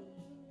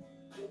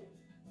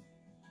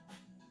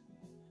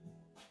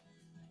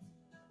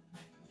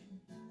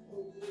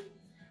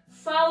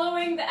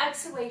 Following the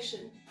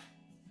exhalation.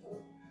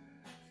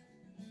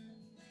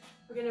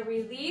 We're going to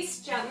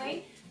release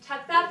gently,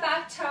 tuck that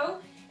back toe,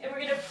 and we're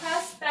going to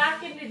press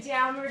back into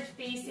downward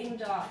facing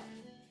dog.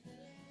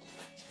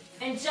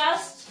 And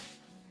just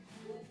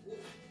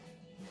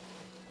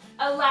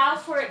allow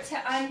for it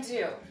to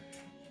undo.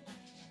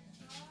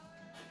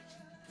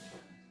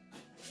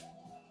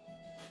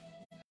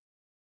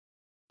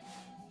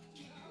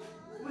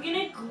 We're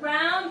going to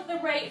ground the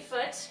right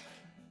foot,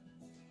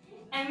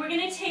 and we're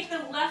going to take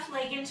the left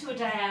leg into a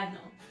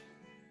diagonal.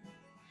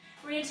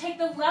 We're going to take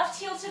the left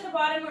heel to the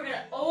bottom. We're going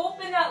to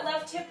open that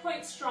left hip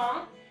point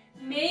strong,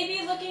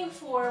 maybe looking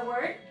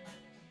forward,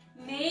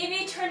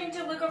 maybe turning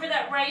to look over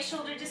that right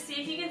shoulder to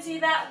see if you can see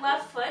that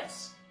left foot.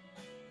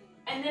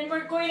 And then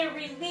we're going to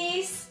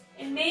release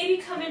and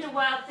maybe come into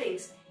wild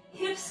things.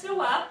 Hips go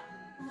up,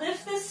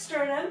 lift the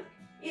sternum.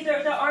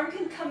 Either the arm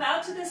can come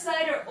out to the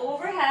side or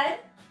overhead.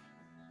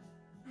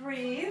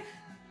 Breathe.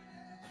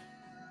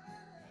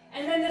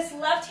 And then this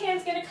left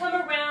hand's going to come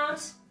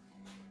around.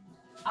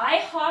 I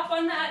hop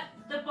on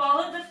the ball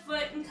of the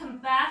foot and come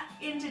back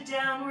into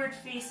downward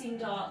facing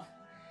dog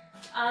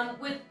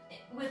with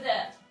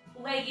the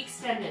leg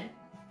extended.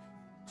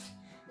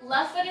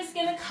 Left foot is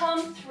going to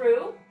come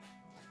through.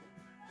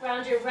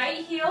 Round your right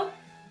heel.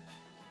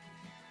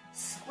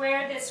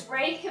 Square this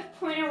right hip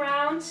point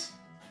around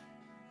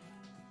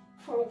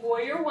for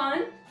warrior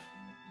one.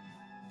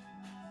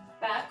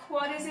 Back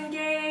quad is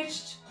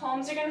engaged.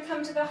 Palms are going to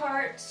come to the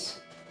heart.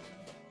 Is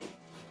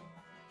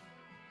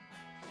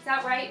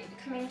that right?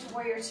 Coming to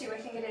warrior two, I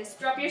think it is.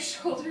 Drop your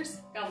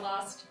shoulders. Got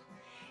lost.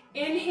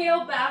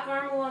 Inhale, back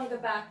arm along the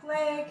back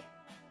leg.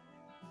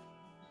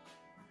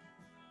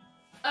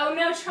 Oh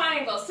no,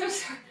 triangle. So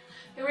sorry.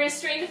 Then we're going to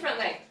straighten the front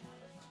leg.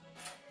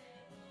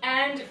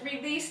 And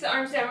release the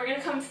arms down. We're going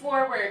to come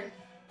forward.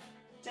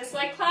 Just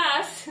like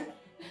class.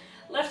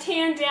 Left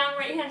hand down,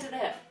 right hand to the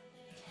hip.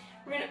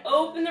 We're going to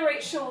open the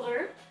right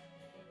shoulder.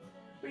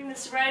 Bring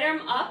this right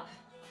arm up.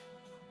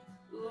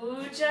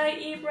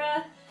 Ujjayi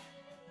breath.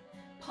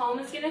 Palm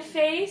is going to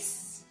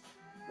face.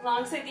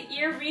 Alongside the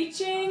ear,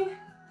 reaching.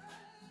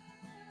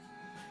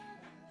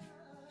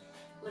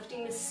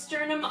 Lifting the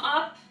sternum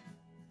up.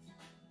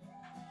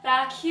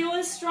 Back heel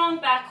is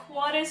strong, back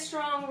quad is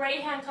strong.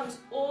 Right hand comes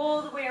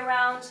all the way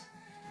around,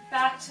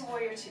 back to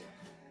warrior two.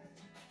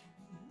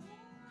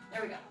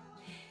 There we go.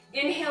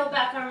 Inhale,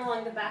 back arm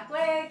along the back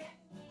leg.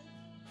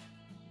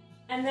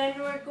 And then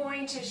we're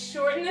going to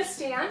shorten the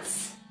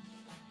stance.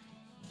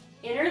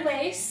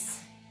 Interlace.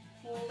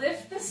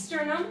 Lift the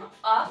sternum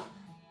up.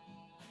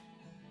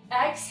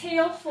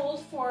 Exhale,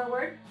 fold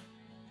forward.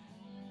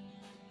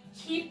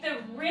 Keep the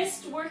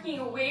wrist working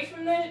away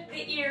from the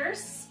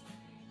ears.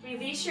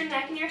 Release your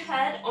neck and your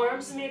head.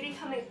 Arms may be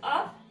coming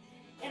up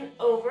and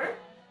over.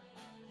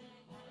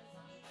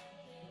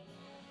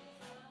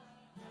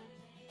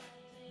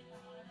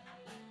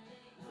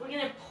 We're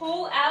going to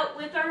pull out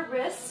with our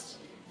wrist.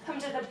 Come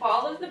to the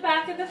ball of the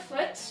back of the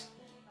foot.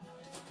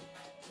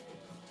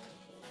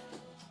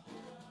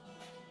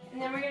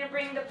 And then we're going to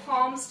bring the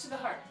palms to the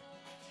heart.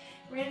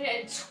 We're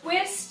going to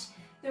twist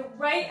the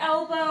right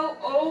elbow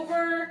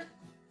over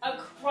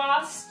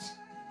across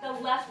the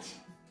left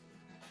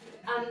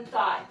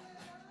thigh.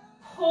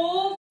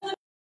 Pull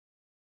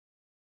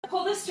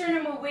the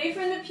sternum away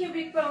from the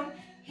pubic bone.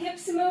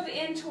 Hips move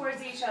in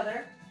towards each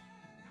other.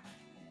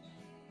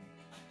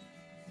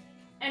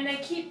 And then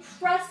keep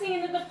pressing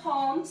into the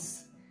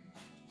palms.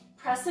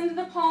 Press into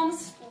the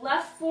palms.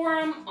 Left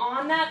forearm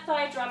on that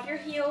thigh. Drop your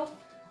heel.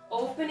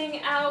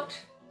 Opening out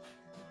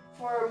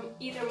for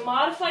either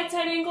modified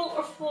side angle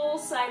or full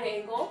side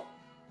angle.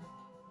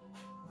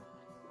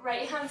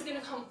 Right hand's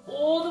gonna come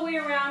all the way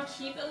around.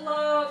 Keep it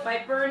low.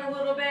 Might burn a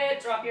little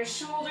bit. Drop your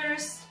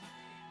shoulders.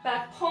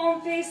 Back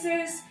palm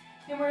faces.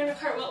 And we're gonna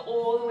cartwheel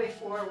all the way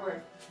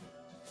forward.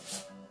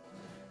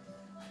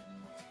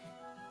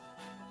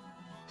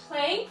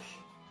 Plank,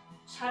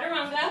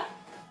 chaturanga,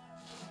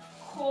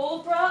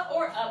 cobra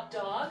or up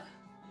dog.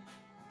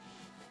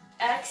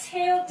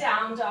 Exhale,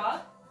 down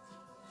dog.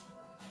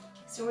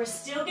 So we're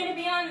still going to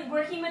be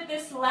working with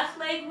this left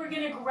leg. We're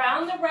going to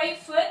ground the right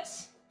foot.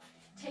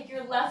 Take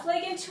your left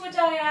leg into a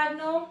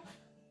diagonal.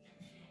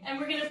 And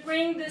we're going to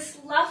bring this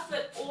left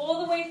foot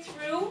all the way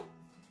through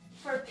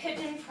for a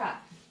pigeon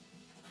prep.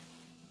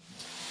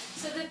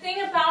 So the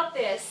thing about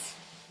this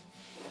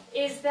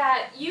is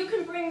that you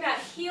can bring that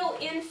heel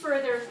in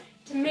further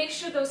to make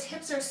sure those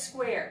hips are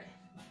squared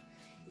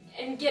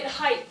and get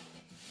height.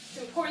 It's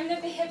important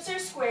that the hips are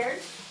squared.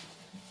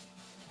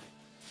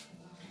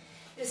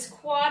 This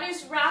quad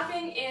is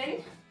wrapping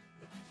in,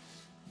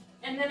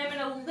 and then I'm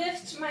going to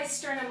lift my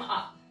sternum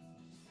up.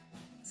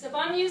 So if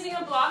I'm using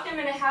a block, I'm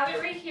going to have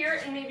it right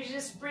here and maybe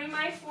just bring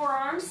my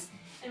forearms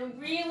and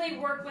really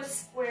work with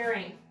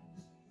squaring.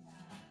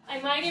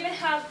 I might even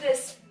have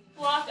this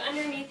block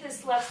underneath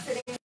this left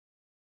sitting.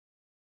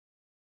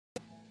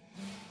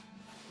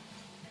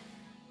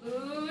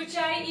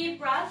 Ujjayi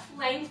breath,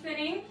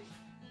 lengthening.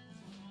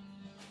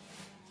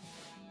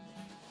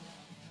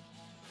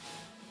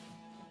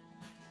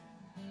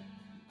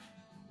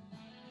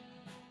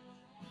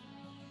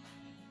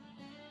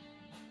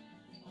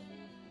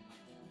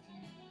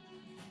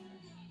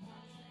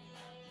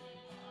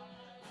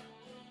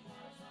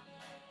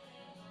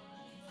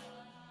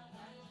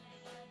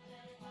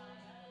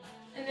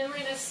 And then we're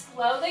going to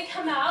slowly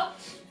come out.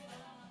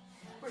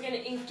 We're going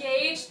to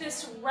engage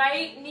this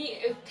right knee,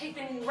 take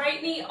the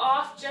right knee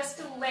off just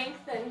to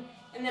lengthen,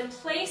 and then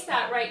place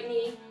that right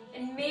knee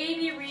and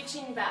maybe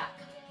reaching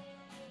back.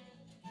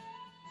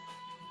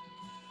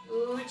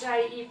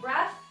 Ujjayi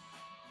breath.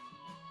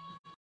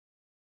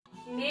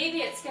 Maybe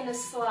it's going to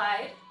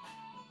slide,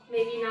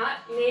 maybe not.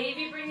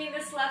 Maybe bringing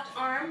this left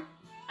arm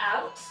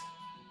out.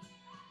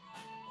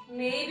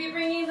 Maybe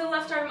bringing the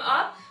left arm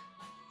up.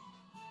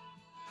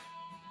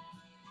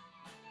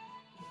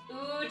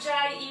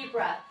 Ujjayi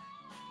breath.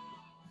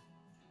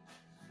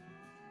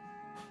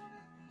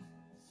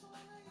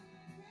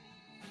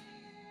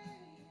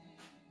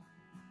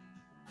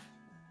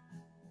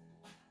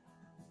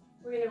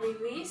 We're going to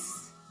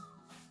release,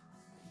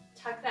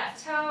 tuck that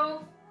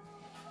toe,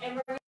 and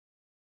we're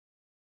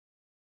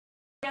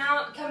going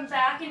to come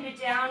back into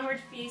downward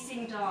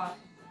facing dog.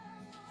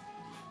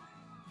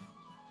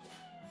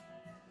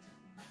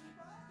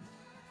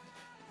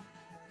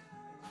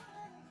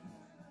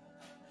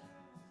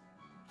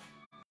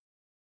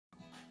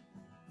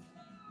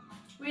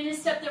 We're going to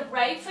step the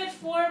right foot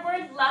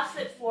forward, left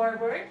foot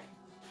forward.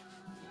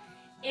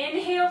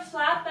 Inhale,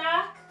 flat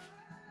back,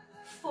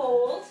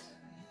 fold.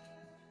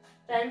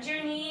 Bend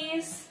your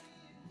knees,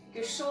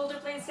 your shoulder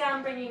blades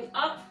down, bringing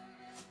up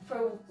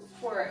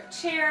for a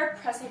chair,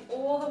 pressing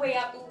all the way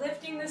up,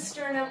 lifting the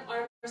sternum,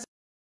 arms,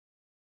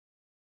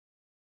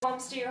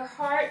 palms to your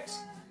heart.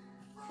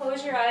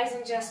 Close your eyes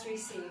and just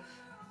receive.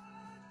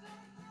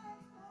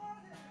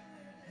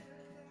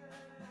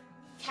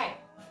 Okay,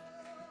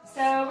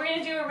 so we're going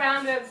to do a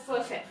round of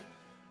foot fit.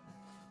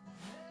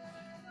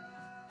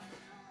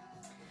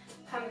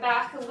 Come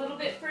back a little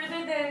bit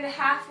further than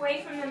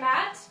halfway from the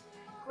mat.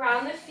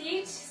 Ground the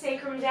feet,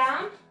 sacrum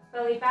down,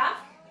 belly back,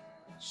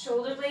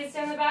 Shoulder blades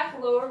down the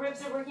back, lower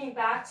ribs are working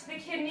back to the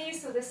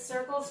kidneys, so this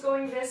circle's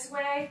going this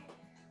way.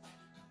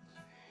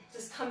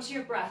 Just come to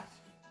your breath.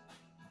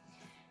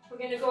 We're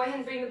gonna go ahead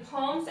and bring the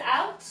palms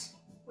out.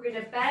 We're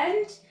gonna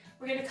bend.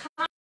 We're gonna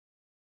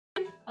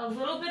come a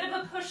little bit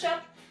of a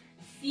push-up.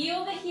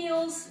 Feel the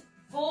heels,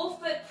 full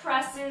foot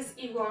presses,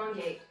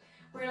 elongate.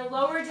 We're gonna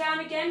lower down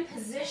again,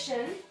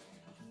 position.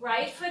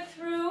 Right foot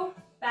through,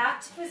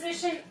 back to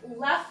position,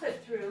 left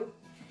foot through,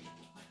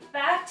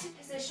 back to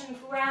position,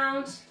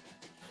 ground,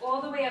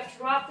 all the way up,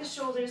 drop the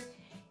shoulders,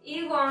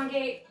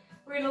 elongate.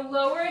 We're gonna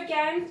lower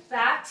again,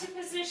 back to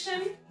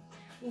position,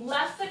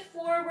 left foot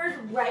forward,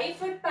 right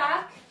foot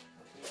back,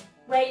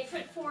 right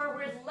foot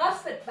forward,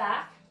 left foot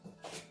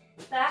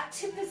back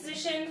to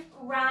position,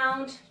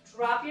 ground,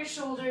 drop your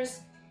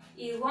shoulders,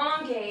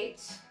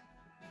 elongate.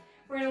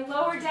 We're gonna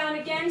lower down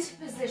again to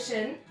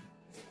position,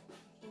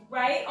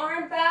 right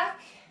arm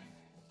back,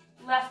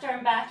 left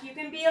arm back. You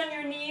can be on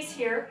your knees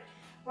here,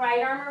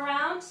 right arm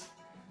around,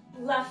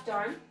 left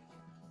arm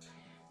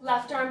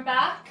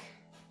back,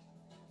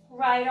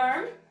 right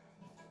arm,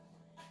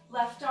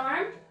 left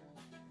arm,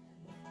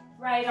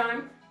 right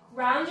arm.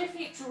 Ground your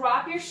feet,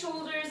 drop your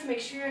shoulders, make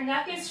sure your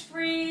neck is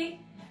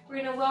free.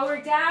 We're gonna lower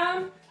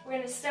down, we're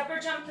gonna step or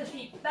jump the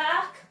feet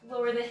back,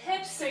 lower the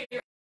hips so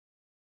you're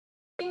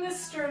the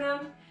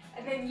sternum,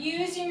 and then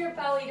using your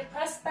belly to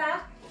press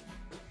back.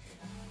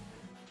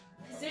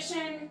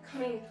 Position,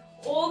 coming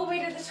all the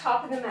way to the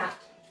top of the mat.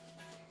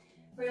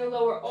 We're gonna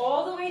lower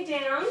all the way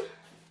down,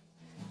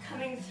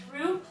 coming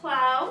through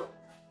plow,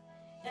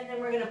 and then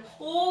we're gonna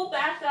pull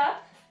back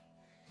up,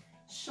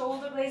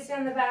 shoulder blades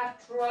down the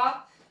back,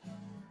 drop,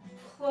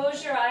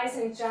 close your eyes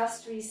and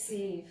just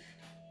receive.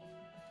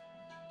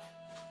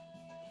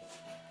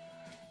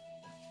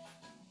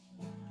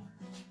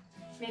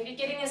 Maybe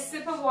getting a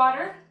sip of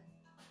water.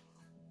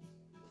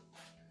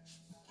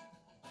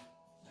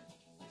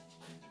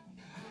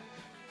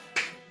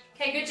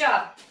 Okay, good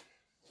job.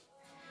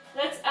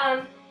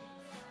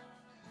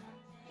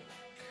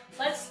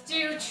 Let's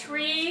do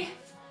tree,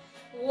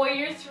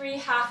 warrior 3,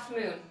 half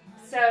moon.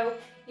 So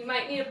you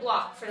might need a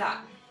block for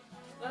that.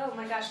 Oh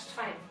my gosh, it's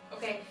fine.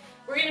 Okay,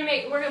 we're gonna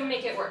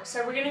make it work.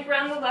 So we're gonna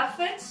ground the left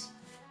foot,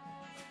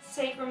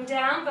 sacrum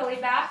down, belly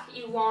back,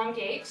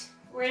 elongate.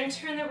 We're gonna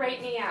turn the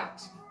right knee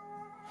out.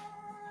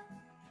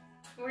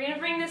 We're gonna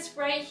bring this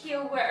right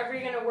heel wherever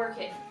you're gonna work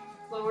it.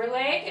 Lower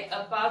leg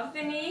above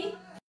the knee,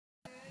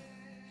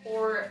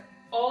 or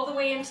all the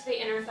way into the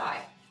inner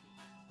thigh.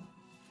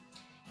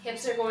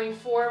 Hips are going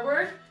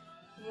forward,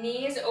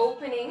 knee is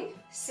opening,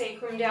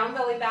 sacrum down,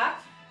 belly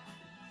back.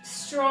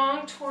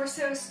 Strong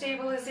torso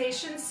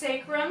stabilization,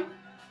 sacrum,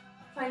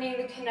 finding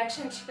the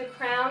connection to the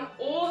crown,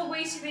 all the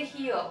way to the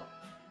heel.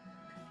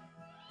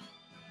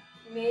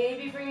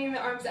 Maybe bringing the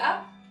arms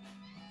up,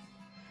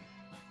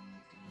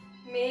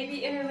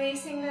 maybe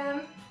interlacing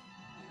them.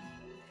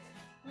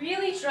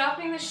 Really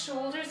dropping the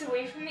shoulders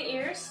away from the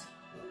ears.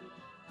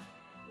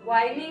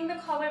 Widening the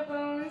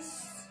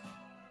collarbones,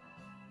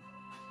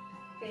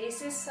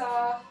 face is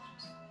soft.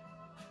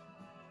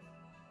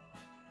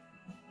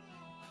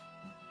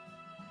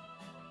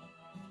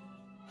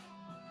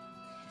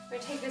 We're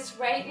going to take this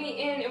right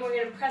knee in and we're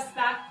going to press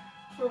back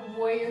for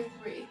warrior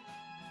 3.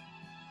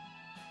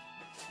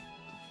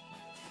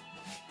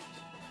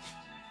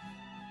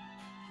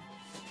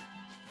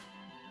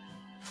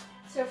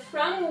 So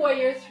from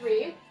warrior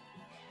 3,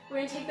 we're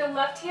going to take the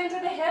left hand to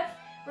the hip.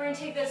 We're going to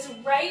take this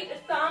right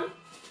thumb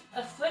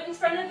a foot in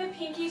front of the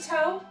pinky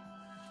toe.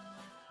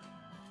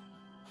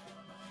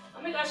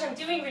 Oh my gosh, I'm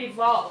doing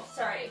revolve,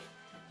 sorry.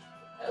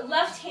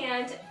 Left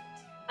hand,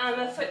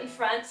 a foot in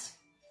front.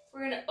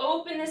 We're gonna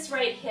open this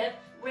right hip,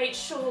 right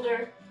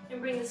shoulder,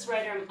 and bring this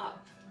right arm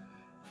up.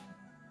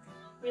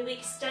 Really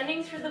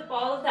extending through the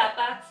ball of that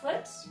back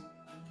foot.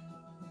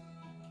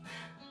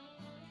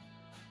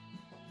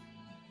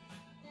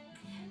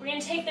 We're gonna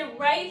take the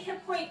right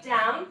hip point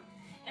down,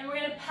 and we're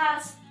gonna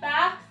pass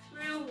back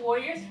through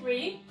warrior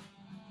 3.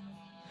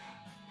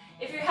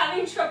 If you're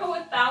having trouble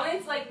with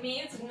balance like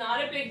me, it's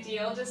not a big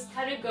deal, just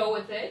kind of go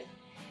with it.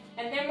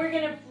 And then we're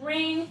gonna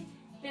bring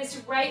this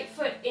right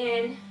foot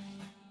in,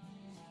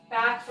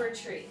 back for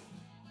tree.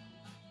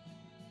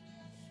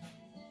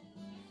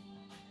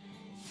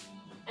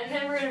 And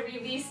then we're gonna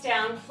release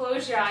down,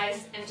 close your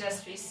eyes, and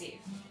just receive.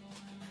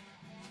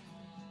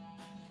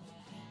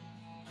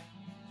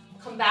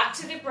 Come back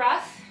to the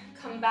breath,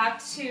 come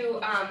back to,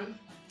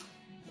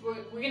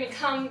 we're gonna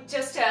come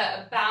just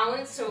a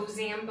balance, so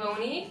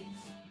Zamboni.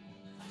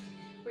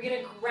 We're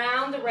gonna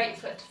ground the right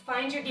foot.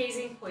 Find your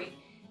gazing point.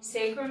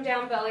 Sacrum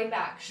down, belly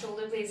back.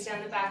 Shoulder blades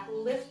down the back.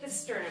 Lift the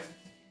sternum.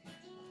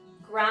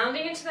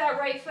 Grounding into that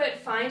right foot.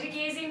 Find a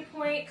gazing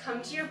point.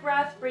 Come to your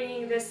breath,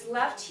 bringing this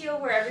left heel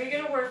wherever you're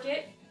gonna work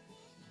it.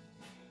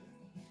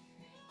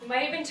 You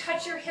might even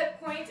touch your hip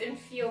points and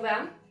feel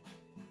them.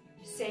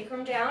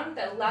 Sacrum down,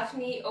 that left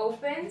knee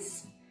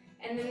opens,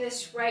 and then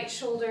this right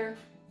shoulder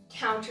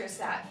counters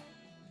that.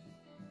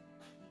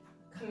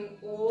 Coming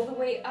all the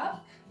way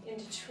up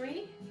into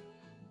tree.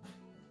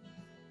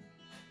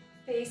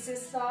 Face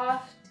is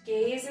soft,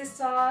 gaze is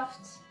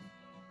soft.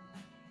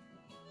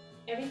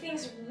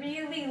 Everything's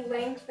really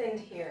lengthened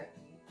here.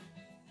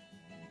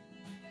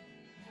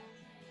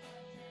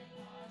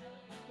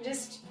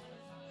 Just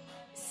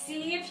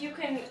see if you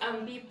can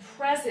be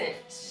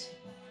present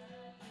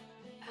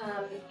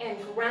and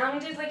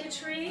grounded like a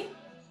tree.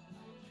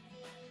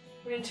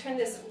 We're going to turn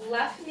this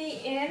left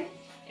knee in,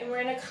 and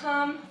we're going to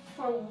come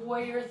for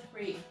warrior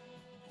three.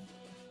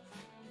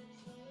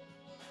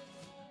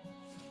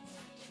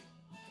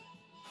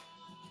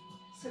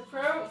 So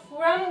from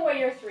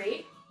warrior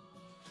three,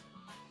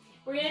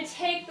 we're going to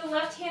take the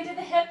left hand to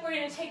the hip. We're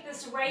going to take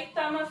this right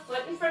thumb a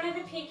foot in front of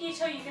the pinky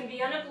toe. You can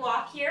be on a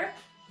block here.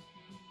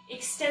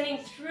 Extending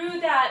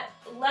through that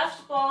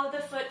left ball of the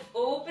foot,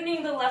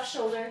 opening the left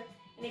shoulder,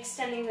 and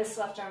extending this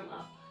left arm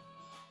up.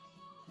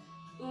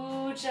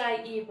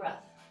 Ujjayi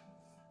breath.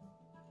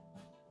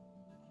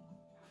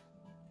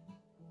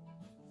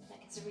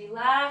 Neck is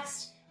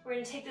relaxed. We're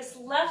going to take this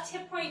left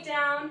hip point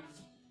down,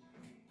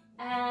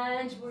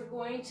 and we're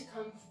going to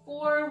come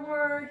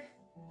forward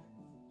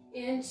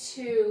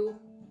into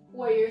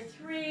warrior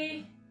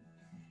three,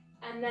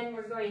 and then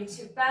we're going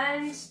to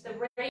bend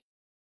the right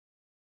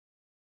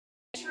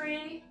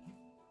tree.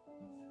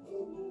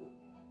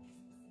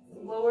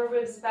 Lower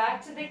ribs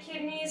back to the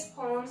kidneys,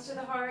 palms to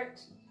the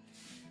heart.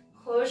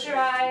 Close your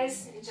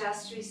eyes and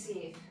just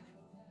receive.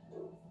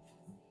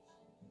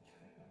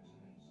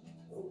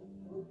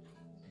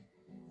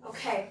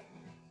 Okay,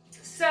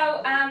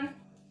 so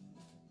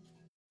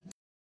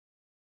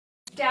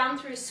down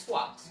through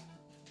squat.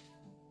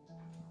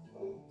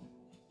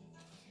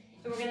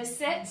 And we're going to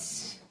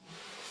sit,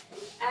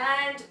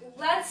 and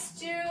let's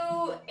do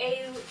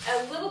a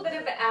little bit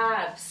of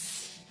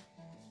abs.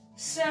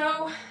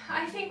 So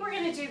I think we're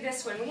going to do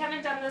this one. We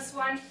haven't done this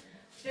one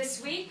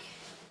this week,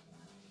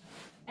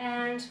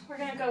 and we're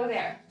going to go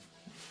there.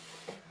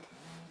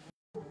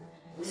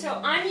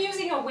 So I'm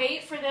using a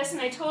weight for this,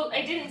 and I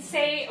didn't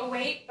say a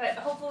weight, but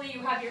hopefully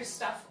you have your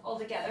stuff all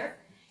together.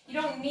 You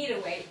don't need a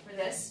weight for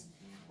this.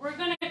 We're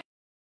going to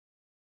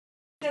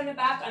in the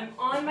back. I'm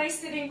on my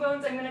sitting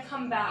bones. I'm going to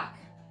come back.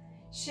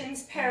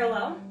 Shins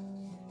parallel.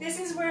 This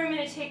is where I'm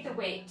going to take the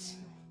weight.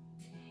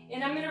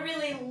 And I'm going to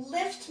really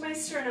lift my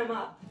sternum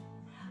up.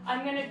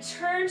 I'm going to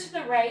turn to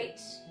the right,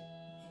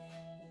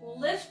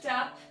 lift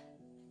up,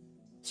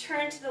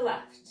 turn to the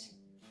left.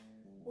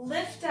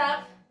 Lift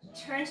up,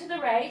 turn to the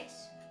right,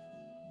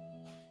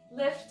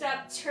 lift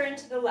up, turn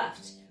to the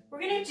left.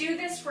 We're going to do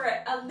this for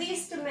at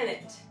least a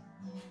minute.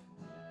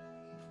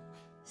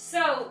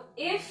 So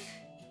if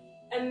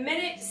a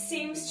minute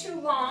seems too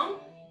long,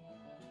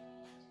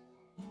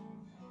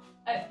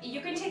 you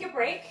can take a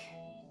break,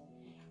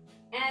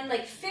 and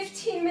like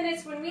 15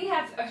 minutes when we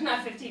have, or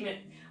not 15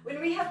 minutes, when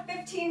we have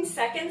 15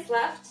 seconds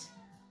left,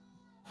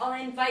 I'll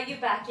invite you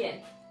back in.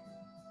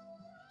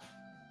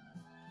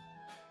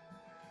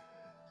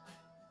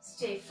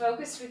 Stay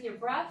focused with your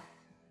breath.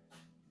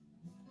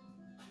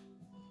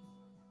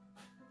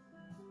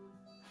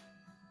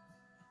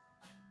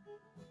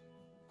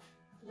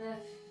 Lift.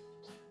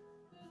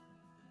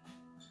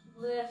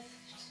 Lift.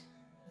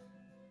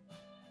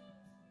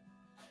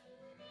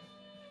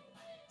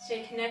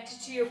 Stay connected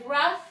to your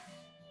breath.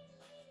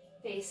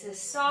 Face is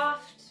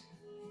soft.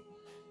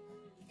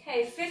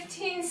 Okay,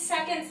 15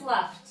 seconds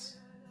left.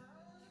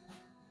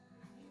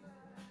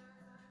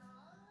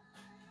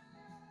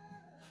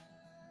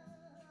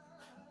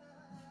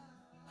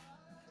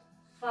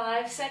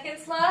 Five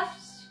seconds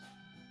left.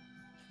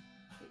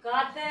 You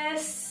got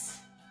this.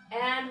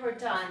 And we're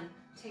done.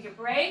 Take a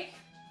break.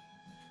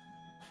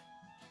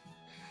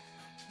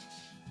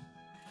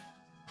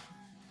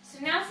 So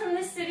now from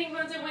the sitting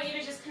bones, I want you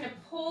to just kind of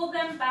pull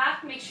them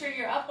back. Make sure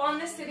you're up on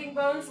the sitting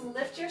bones.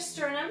 Lift your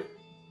sternum.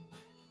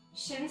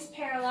 Shins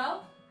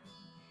parallel.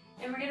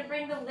 And we're going to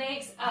bring the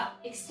legs up,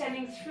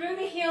 extending through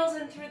the heels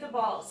and through the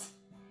balls.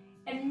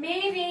 And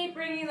maybe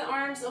bringing the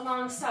arms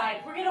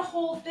alongside. We're going to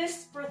hold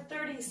this for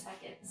 30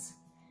 seconds.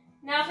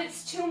 Now if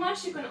it's too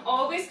much, you can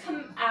always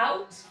come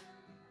out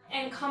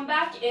and come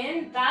back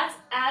in. That's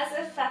as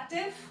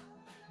effective.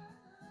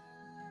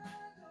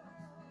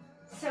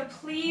 So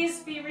please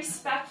be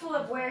respectful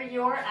of where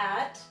you're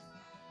at.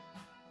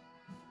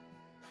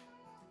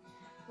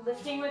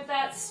 Lifting with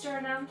that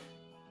sternum.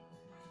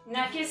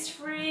 Neck is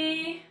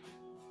free.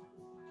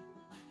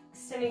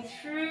 Extending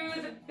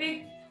through the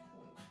big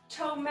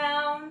toe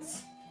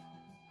mounds.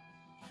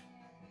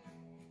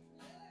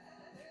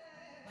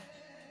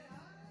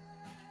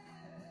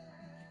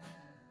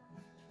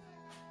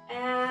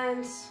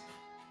 And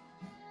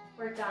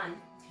we're done.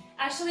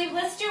 Actually,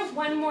 let's do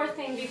one more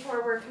thing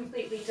before we're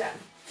completely done.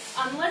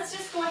 Let's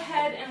just go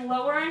ahead and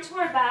lower onto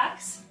our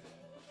backs.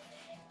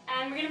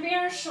 And we're going to bring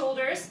our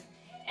shoulders.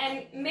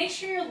 And make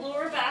sure your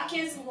lower back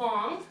is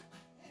long.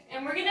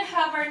 And we're going to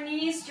have our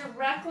knees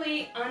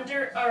directly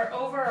under or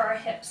over our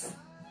hips.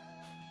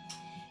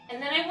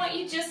 And then I want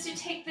you just to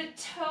take the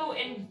toe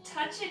and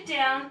touch it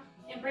down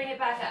and bring it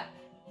back up.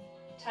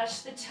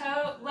 Touch the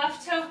toe,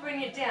 left toe,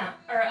 bring it down,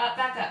 or up,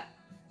 back up.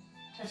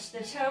 Touch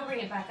the toe, bring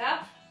it back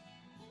up.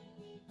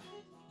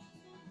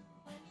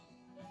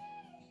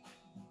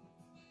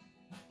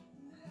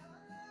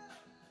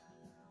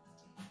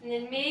 And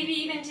then maybe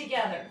even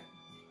together.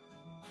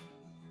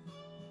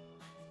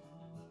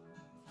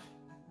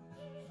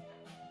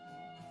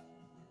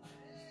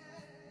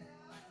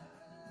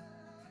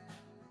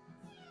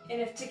 And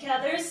if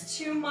together is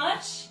too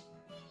much,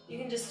 you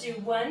can just do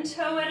one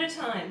toe at a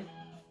time.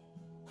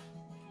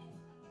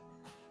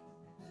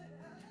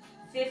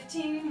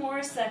 15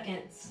 more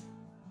seconds.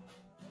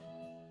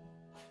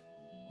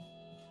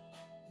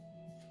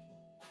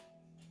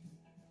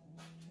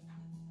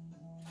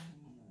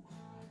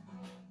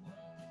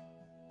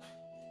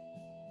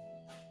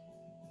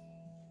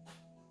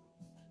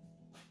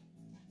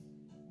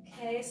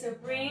 Okay, so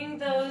bring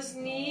those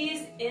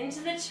knees into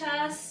the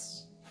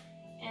chest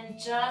and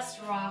just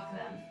rock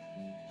them.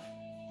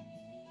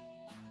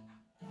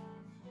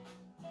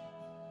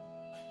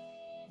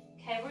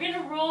 Okay, we're going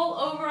to roll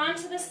over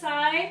onto the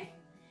side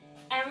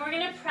and we're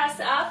going to press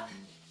up,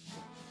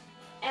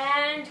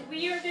 and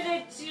we are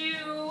going to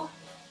do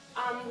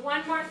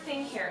one more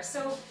thing here.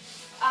 So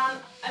I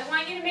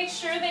want you to make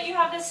sure that you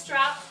have the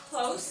strap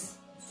close.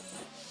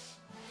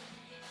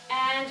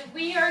 And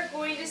we are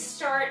going to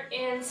start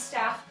in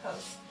staff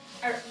pose,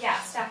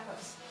 staff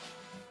pose.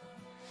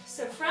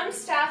 So from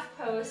staff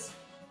pose,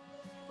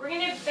 we're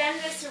going to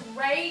bend this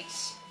right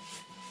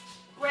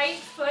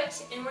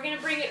foot and we're going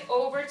to bring it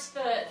over to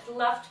the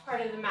left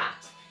part of the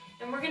mat.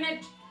 And we're going to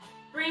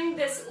bring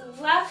this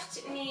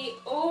left knee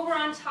over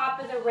on top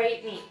of the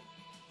right knee.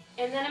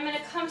 And then I'm going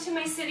to come to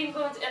my sitting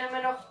bones and I'm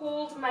going to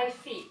hold my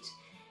feet.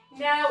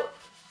 Now,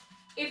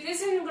 if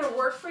this isn't going to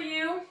work for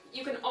you,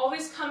 you can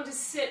always come to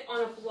sit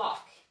on a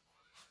block.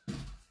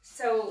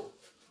 So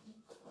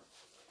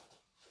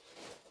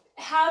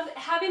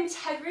have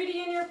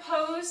integrity in your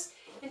pose,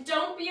 and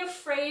don't be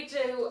afraid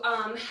to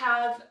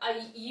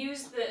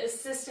use the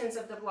assistance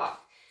of the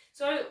block.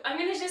 So I'm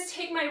going to just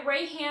take my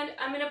right hand,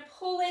 I'm going to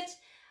pull it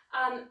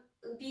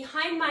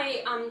behind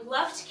my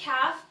left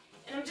calf,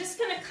 and I'm just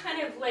going to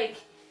kind of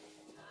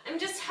I'm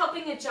just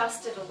helping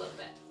adjust it a little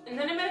bit. And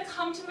then I'm going to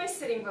come to my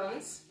sitting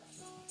bones.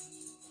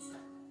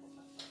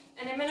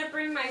 And I'm going to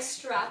bring my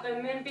strap.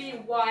 I'm going to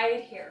be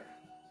wide here.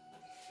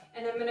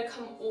 And I'm going to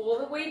come all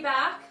the way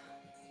back.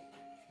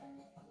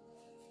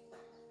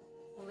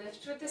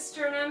 Lift with the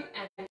sternum.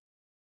 And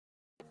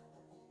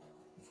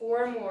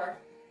 4 more.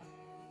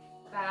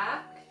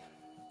 Back.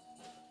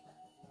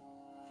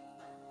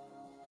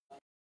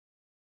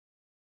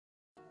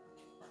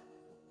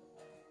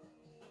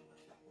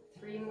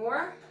 Three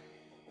more.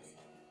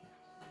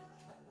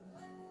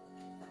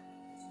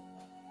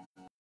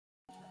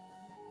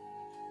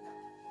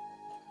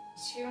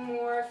 Two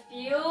more.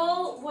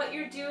 Feel what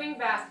you're doing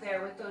back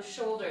there with those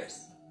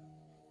shoulders.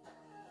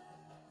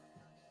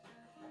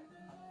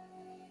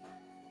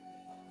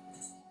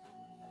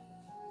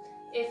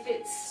 If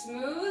it's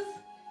smooth,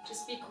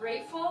 just be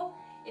grateful.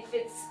 If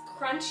it's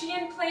crunchy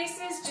in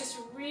places, just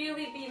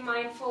really be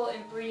mindful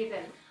and breathe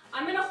in.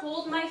 I'm going to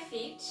hold my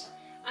feet.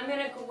 I'm going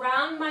to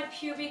ground my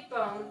pubic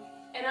bone,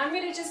 and I'm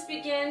going to just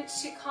begin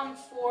to come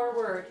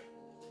forward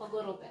a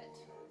little bit.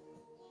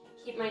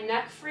 Keep my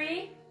neck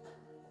free.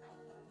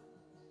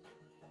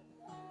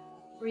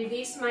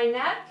 Release my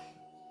neck.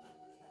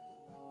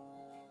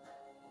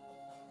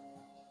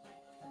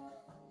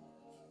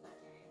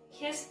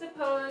 Kiss the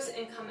pose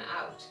and come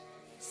out.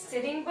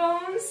 Sitting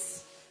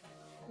bones.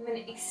 I'm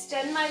going to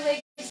extend my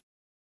legs.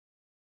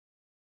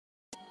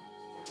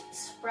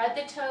 Spread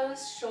the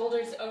toes,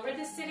 shoulders over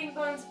the sitting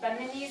bones, bend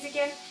the knees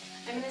again.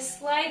 I'm going to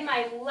slide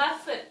my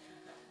left foot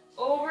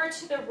over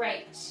to the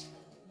right.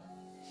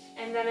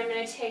 And then I'm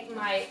going to take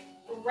my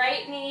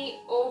right knee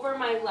over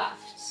my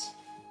left.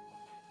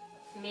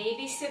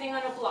 Maybe sitting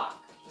on a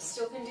block. You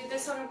still can do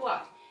this on a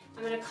block.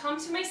 I'm going to come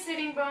to my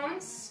sitting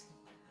bones,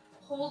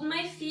 hold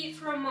my feet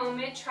for a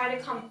moment, try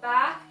to come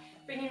back,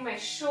 bringing my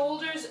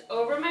shoulders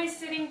over my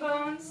sitting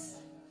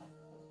bones.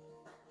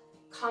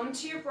 Come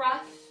to your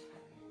breath.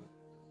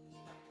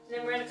 And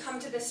then we're going to come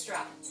to the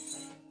strap.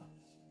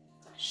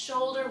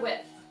 Shoulder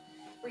width.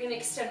 We're going to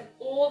extend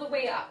all the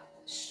way up.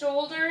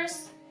 Sitting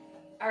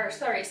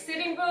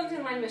bones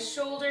in line with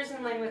shoulders,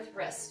 in line with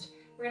wrist.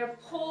 We're going to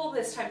pull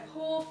this time.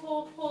 Pull,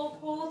 pull, pull,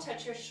 pull.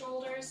 Touch your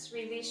shoulders.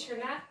 Release your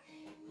neck.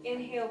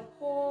 Inhale,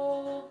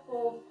 pull,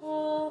 pull,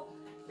 pull.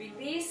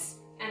 Release.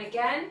 And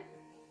again.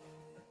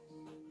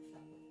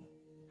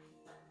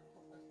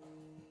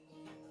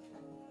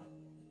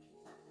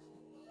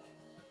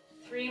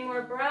 Three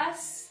more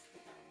breaths.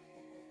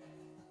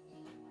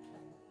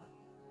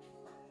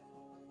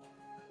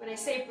 When I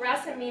say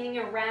breaths, I'm meaning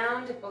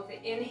around both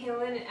the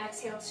inhale in and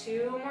exhale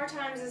 2 more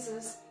times. This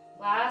is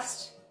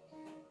last.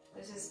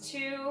 This is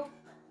 2.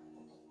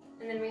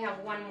 And then we have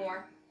 1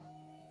 more.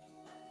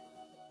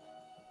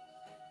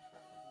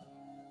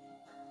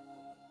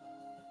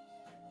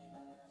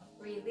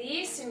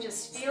 Release and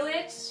just feel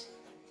it.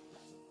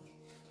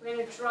 We're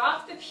going to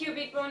drop the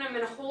pubic bone. I'm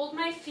going to hold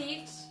my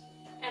feet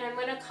and I'm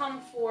going to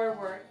come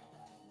forward.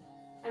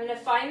 I'm going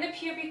to find the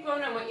pubic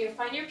bone. I want you to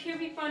find your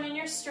pubic bone in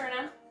your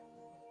sternum.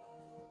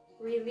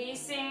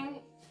 Releasing,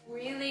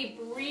 really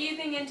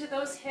breathing into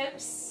those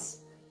hips.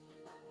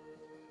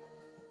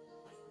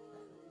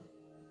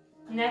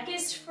 Neck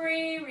is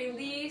free,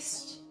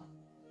 released.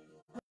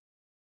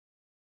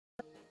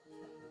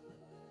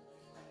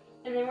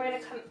 And then we're going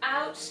to come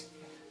out.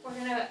 We're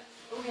going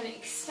to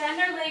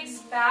extend our legs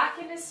back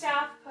into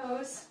staff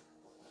pose.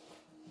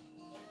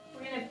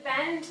 We're going to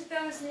bend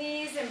those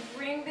knees and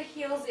bring the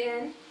heels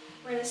in.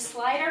 We're going to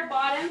slide our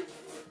bottom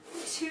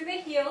to the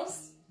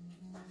heels.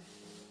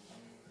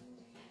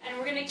 And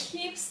we're going to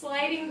keep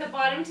sliding the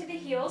bottom to the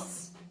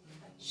heels.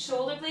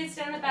 Shoulder blades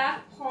down the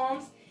back,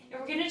 palms. And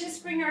we're going to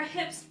just bring our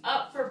hips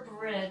up for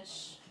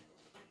bridge.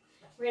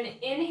 We're going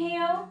to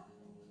inhale,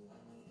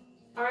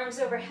 arms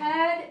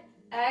overhead,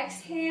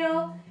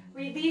 exhale,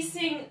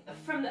 releasing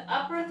from the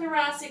upper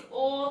thoracic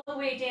all the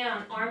way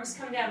down. Arms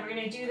come down. We're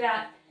going to do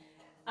that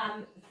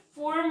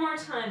 4 more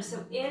times.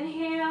 So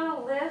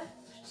inhale, lift,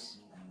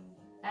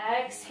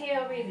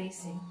 exhale,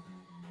 releasing.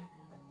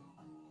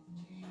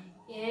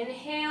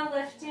 Inhale,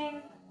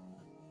 lifting.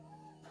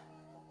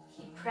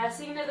 Keep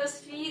pressing to those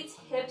feet,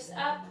 hips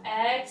up,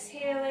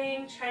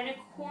 exhaling, trying to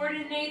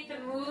coordinate the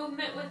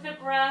movement with the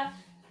breath.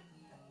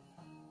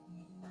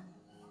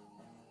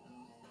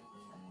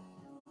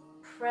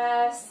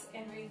 Press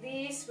and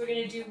release. We're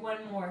going to do 1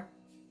 more.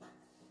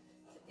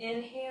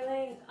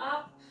 Inhaling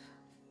up,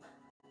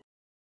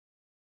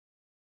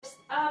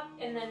 up,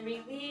 and then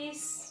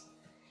release.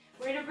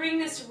 We're going to bring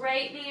this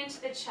right knee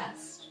into the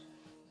chest.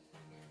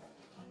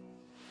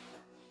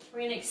 We're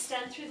going to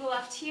extend through the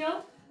left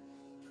heel.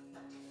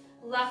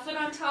 Left foot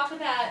on top of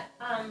that,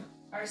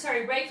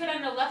 right foot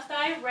on the left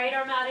thigh, right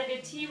arm out at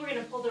a T. We're going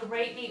to pull the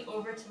right knee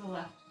over to the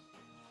left.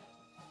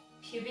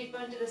 Pubic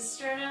bone to the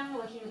sternum,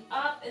 looking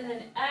up, and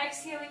then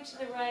exhaling to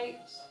the right.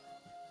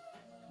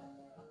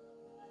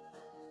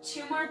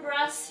 2 more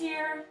breaths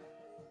here.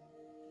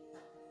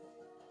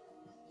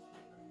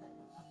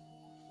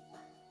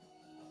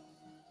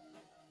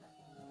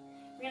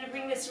 We're going to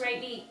bring this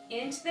right knee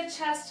into the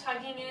chest,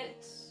 hugging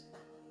it.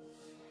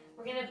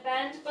 We're going to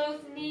bend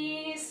both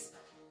knees.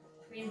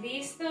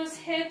 Release those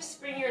hips.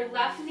 Bring your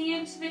left knee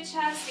into the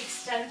chest.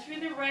 Extend through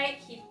the right.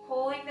 Keep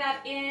pulling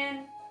that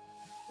in.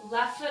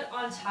 Left foot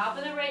on top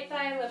of the right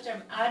thigh. Left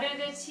arm out of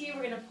the T.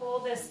 We're going to pull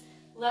this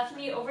left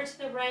knee over to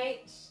the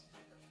right.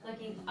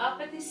 Looking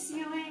up at the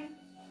ceiling.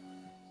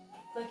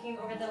 Looking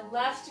over the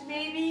left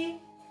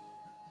maybe.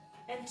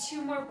 And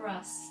 2 more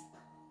breaths.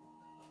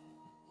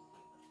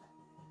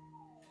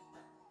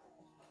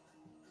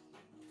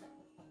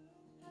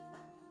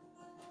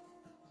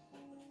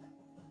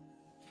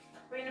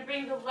 We're going to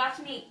bring the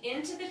left knee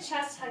into the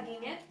chest,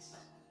 hugging it.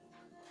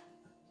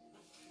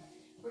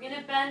 We're going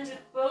to bend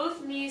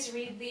both knees,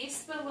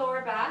 release the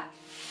lower back,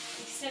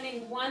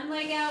 extending one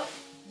leg out,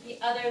 the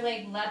other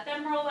leg, let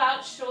them roll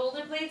out,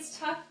 shoulder blades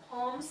tucked,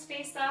 palms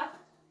face up.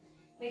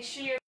 Make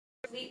sure you're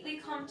completely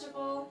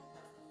comfortable.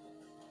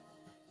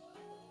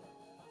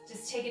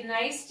 Just take a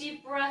nice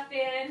deep breath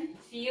in,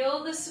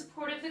 feel the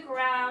support of the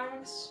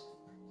ground.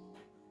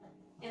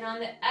 And on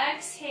the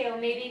exhale,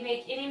 maybe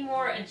make any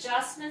more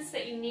adjustments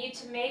that you need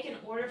to make in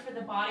order for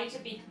the body to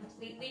be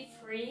completely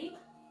free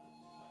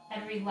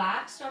and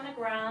relaxed on the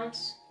ground.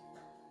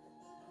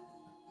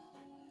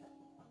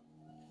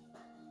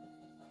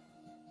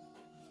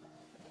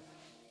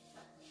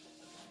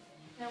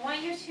 And I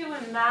want you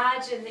to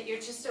imagine that you're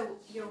just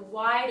your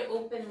wide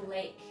open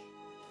lake.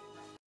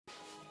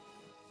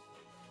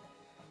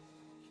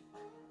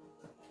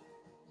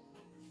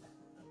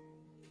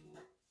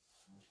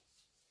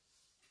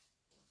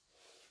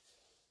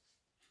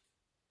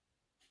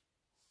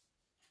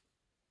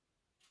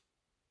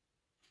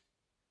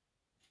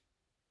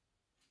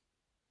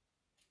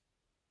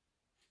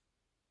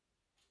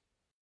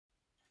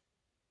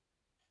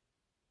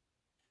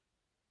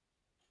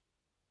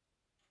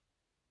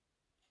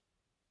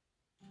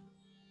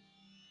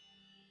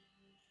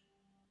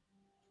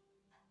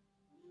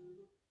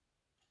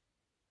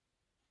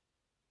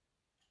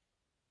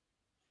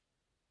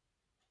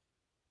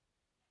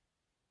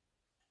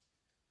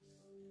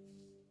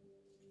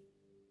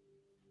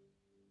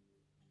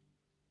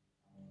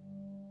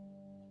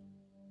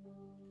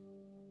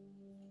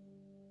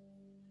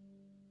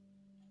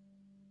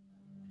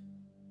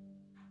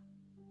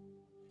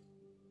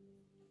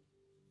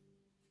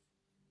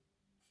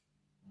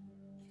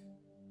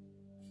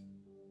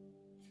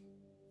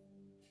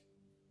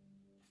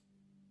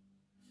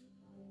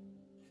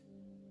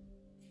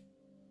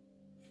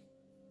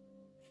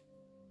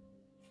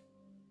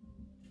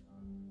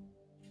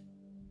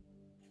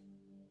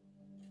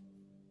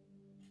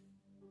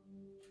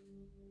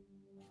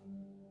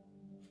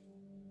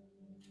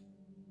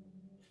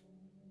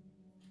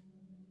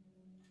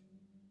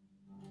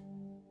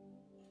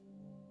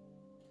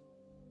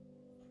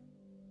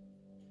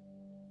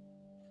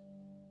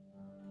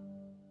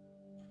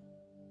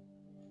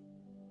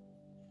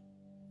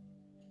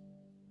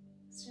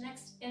 So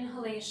next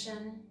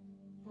inhalation,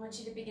 I want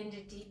you to begin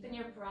to deepen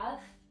your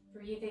breath,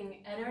 breathing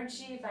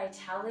energy,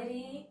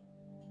 vitality,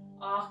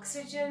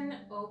 oxygen,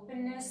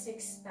 openness,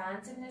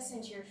 expansiveness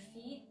into your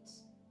feet,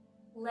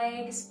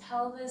 legs,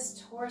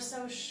 pelvis,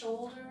 torso,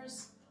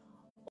 shoulders,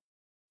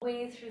 all the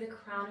way through the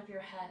crown of your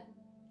head.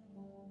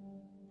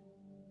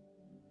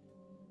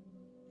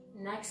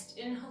 Next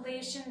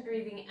inhalation,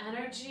 breathing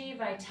energy,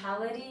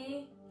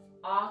 vitality,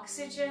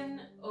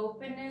 oxygen,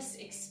 openness,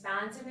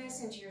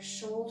 expansiveness into your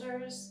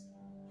shoulders,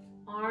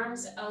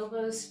 arms,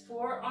 elbows,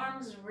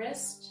 forearms,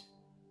 wrist,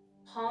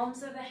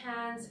 palms of the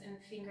hands, and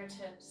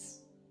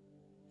fingertips.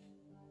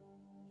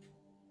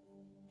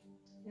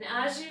 And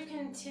as you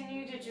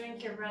continue to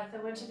drink your breath,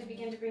 I want you to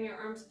begin to bring your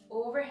arms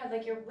overhead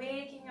like you're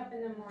waking up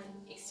in the morning,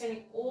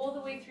 extending all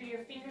the way through your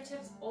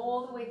fingertips,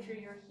 all the way through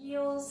your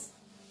heels.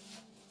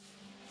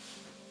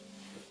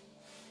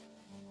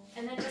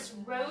 And then just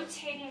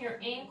rotating your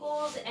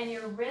ankles and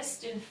your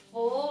wrist in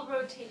full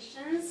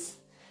rotations,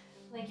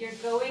 like you're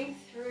going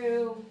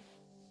through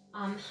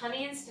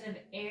honey instead of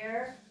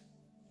air.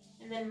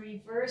 And then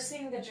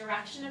reversing the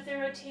direction of the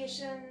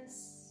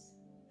rotations.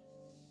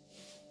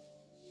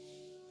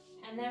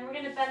 And then we're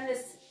gonna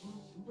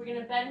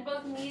bend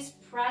both knees,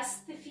 press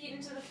the feet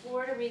into the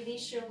floor to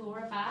release your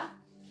lower back.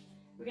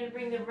 We're gonna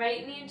bring the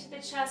right knee into the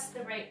chest,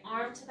 the right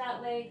arm to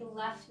that leg,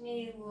 left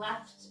knee,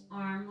 left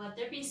arm. Let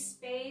there be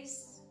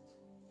space.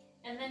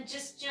 And then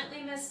just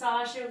gently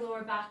massage your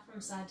lower back from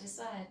side to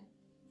side.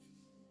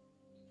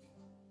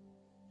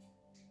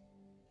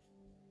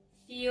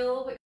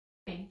 Feel what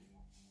you're doing.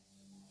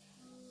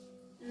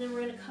 And then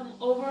we're gonna come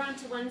over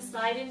onto one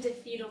side into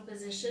fetal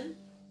position.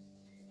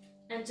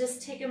 And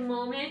just take a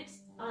moment,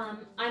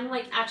 I'm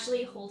like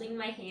actually holding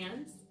my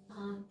hands.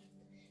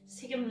 Just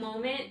take a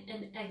moment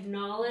and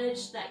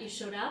acknowledge that you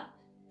showed up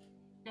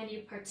and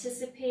you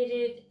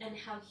participated and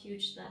how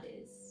huge that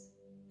is.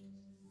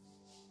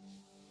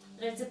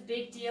 And it's a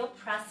big deal,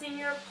 pressing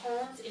your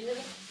palms into the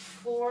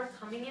floor,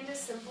 coming into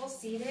simple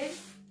seated,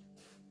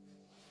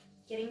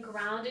 getting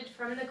grounded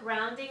from the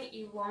grounding,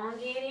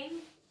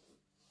 elongating,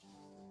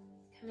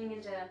 coming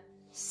into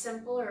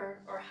simple or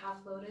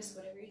half lotus,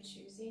 whatever you're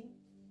choosing.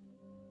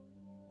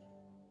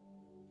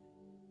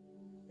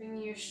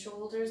 Bringing your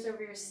shoulders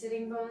over your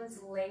sitting bones,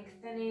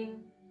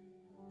 lengthening.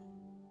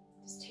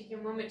 Just take a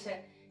moment to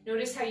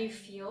notice how you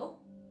feel.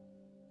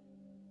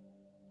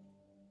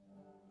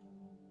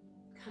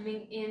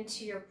 Coming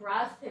into your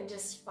breath and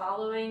just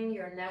following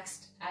your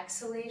next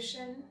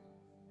exhalation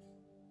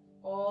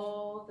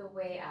all the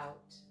way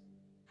out.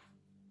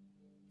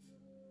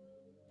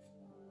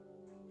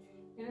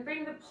 I'm going to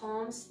bring the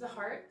palms to the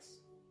heart.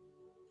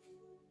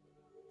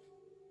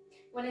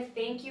 I want to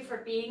thank you for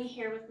being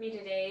here with me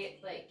today.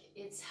 Like,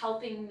 it's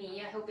helping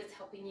me. I hope it's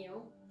helping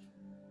you.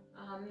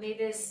 May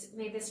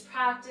this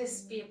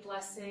practice be a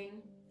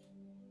blessing,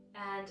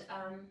 and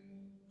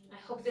I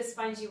hope this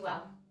finds you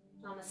well.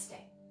 Namaste.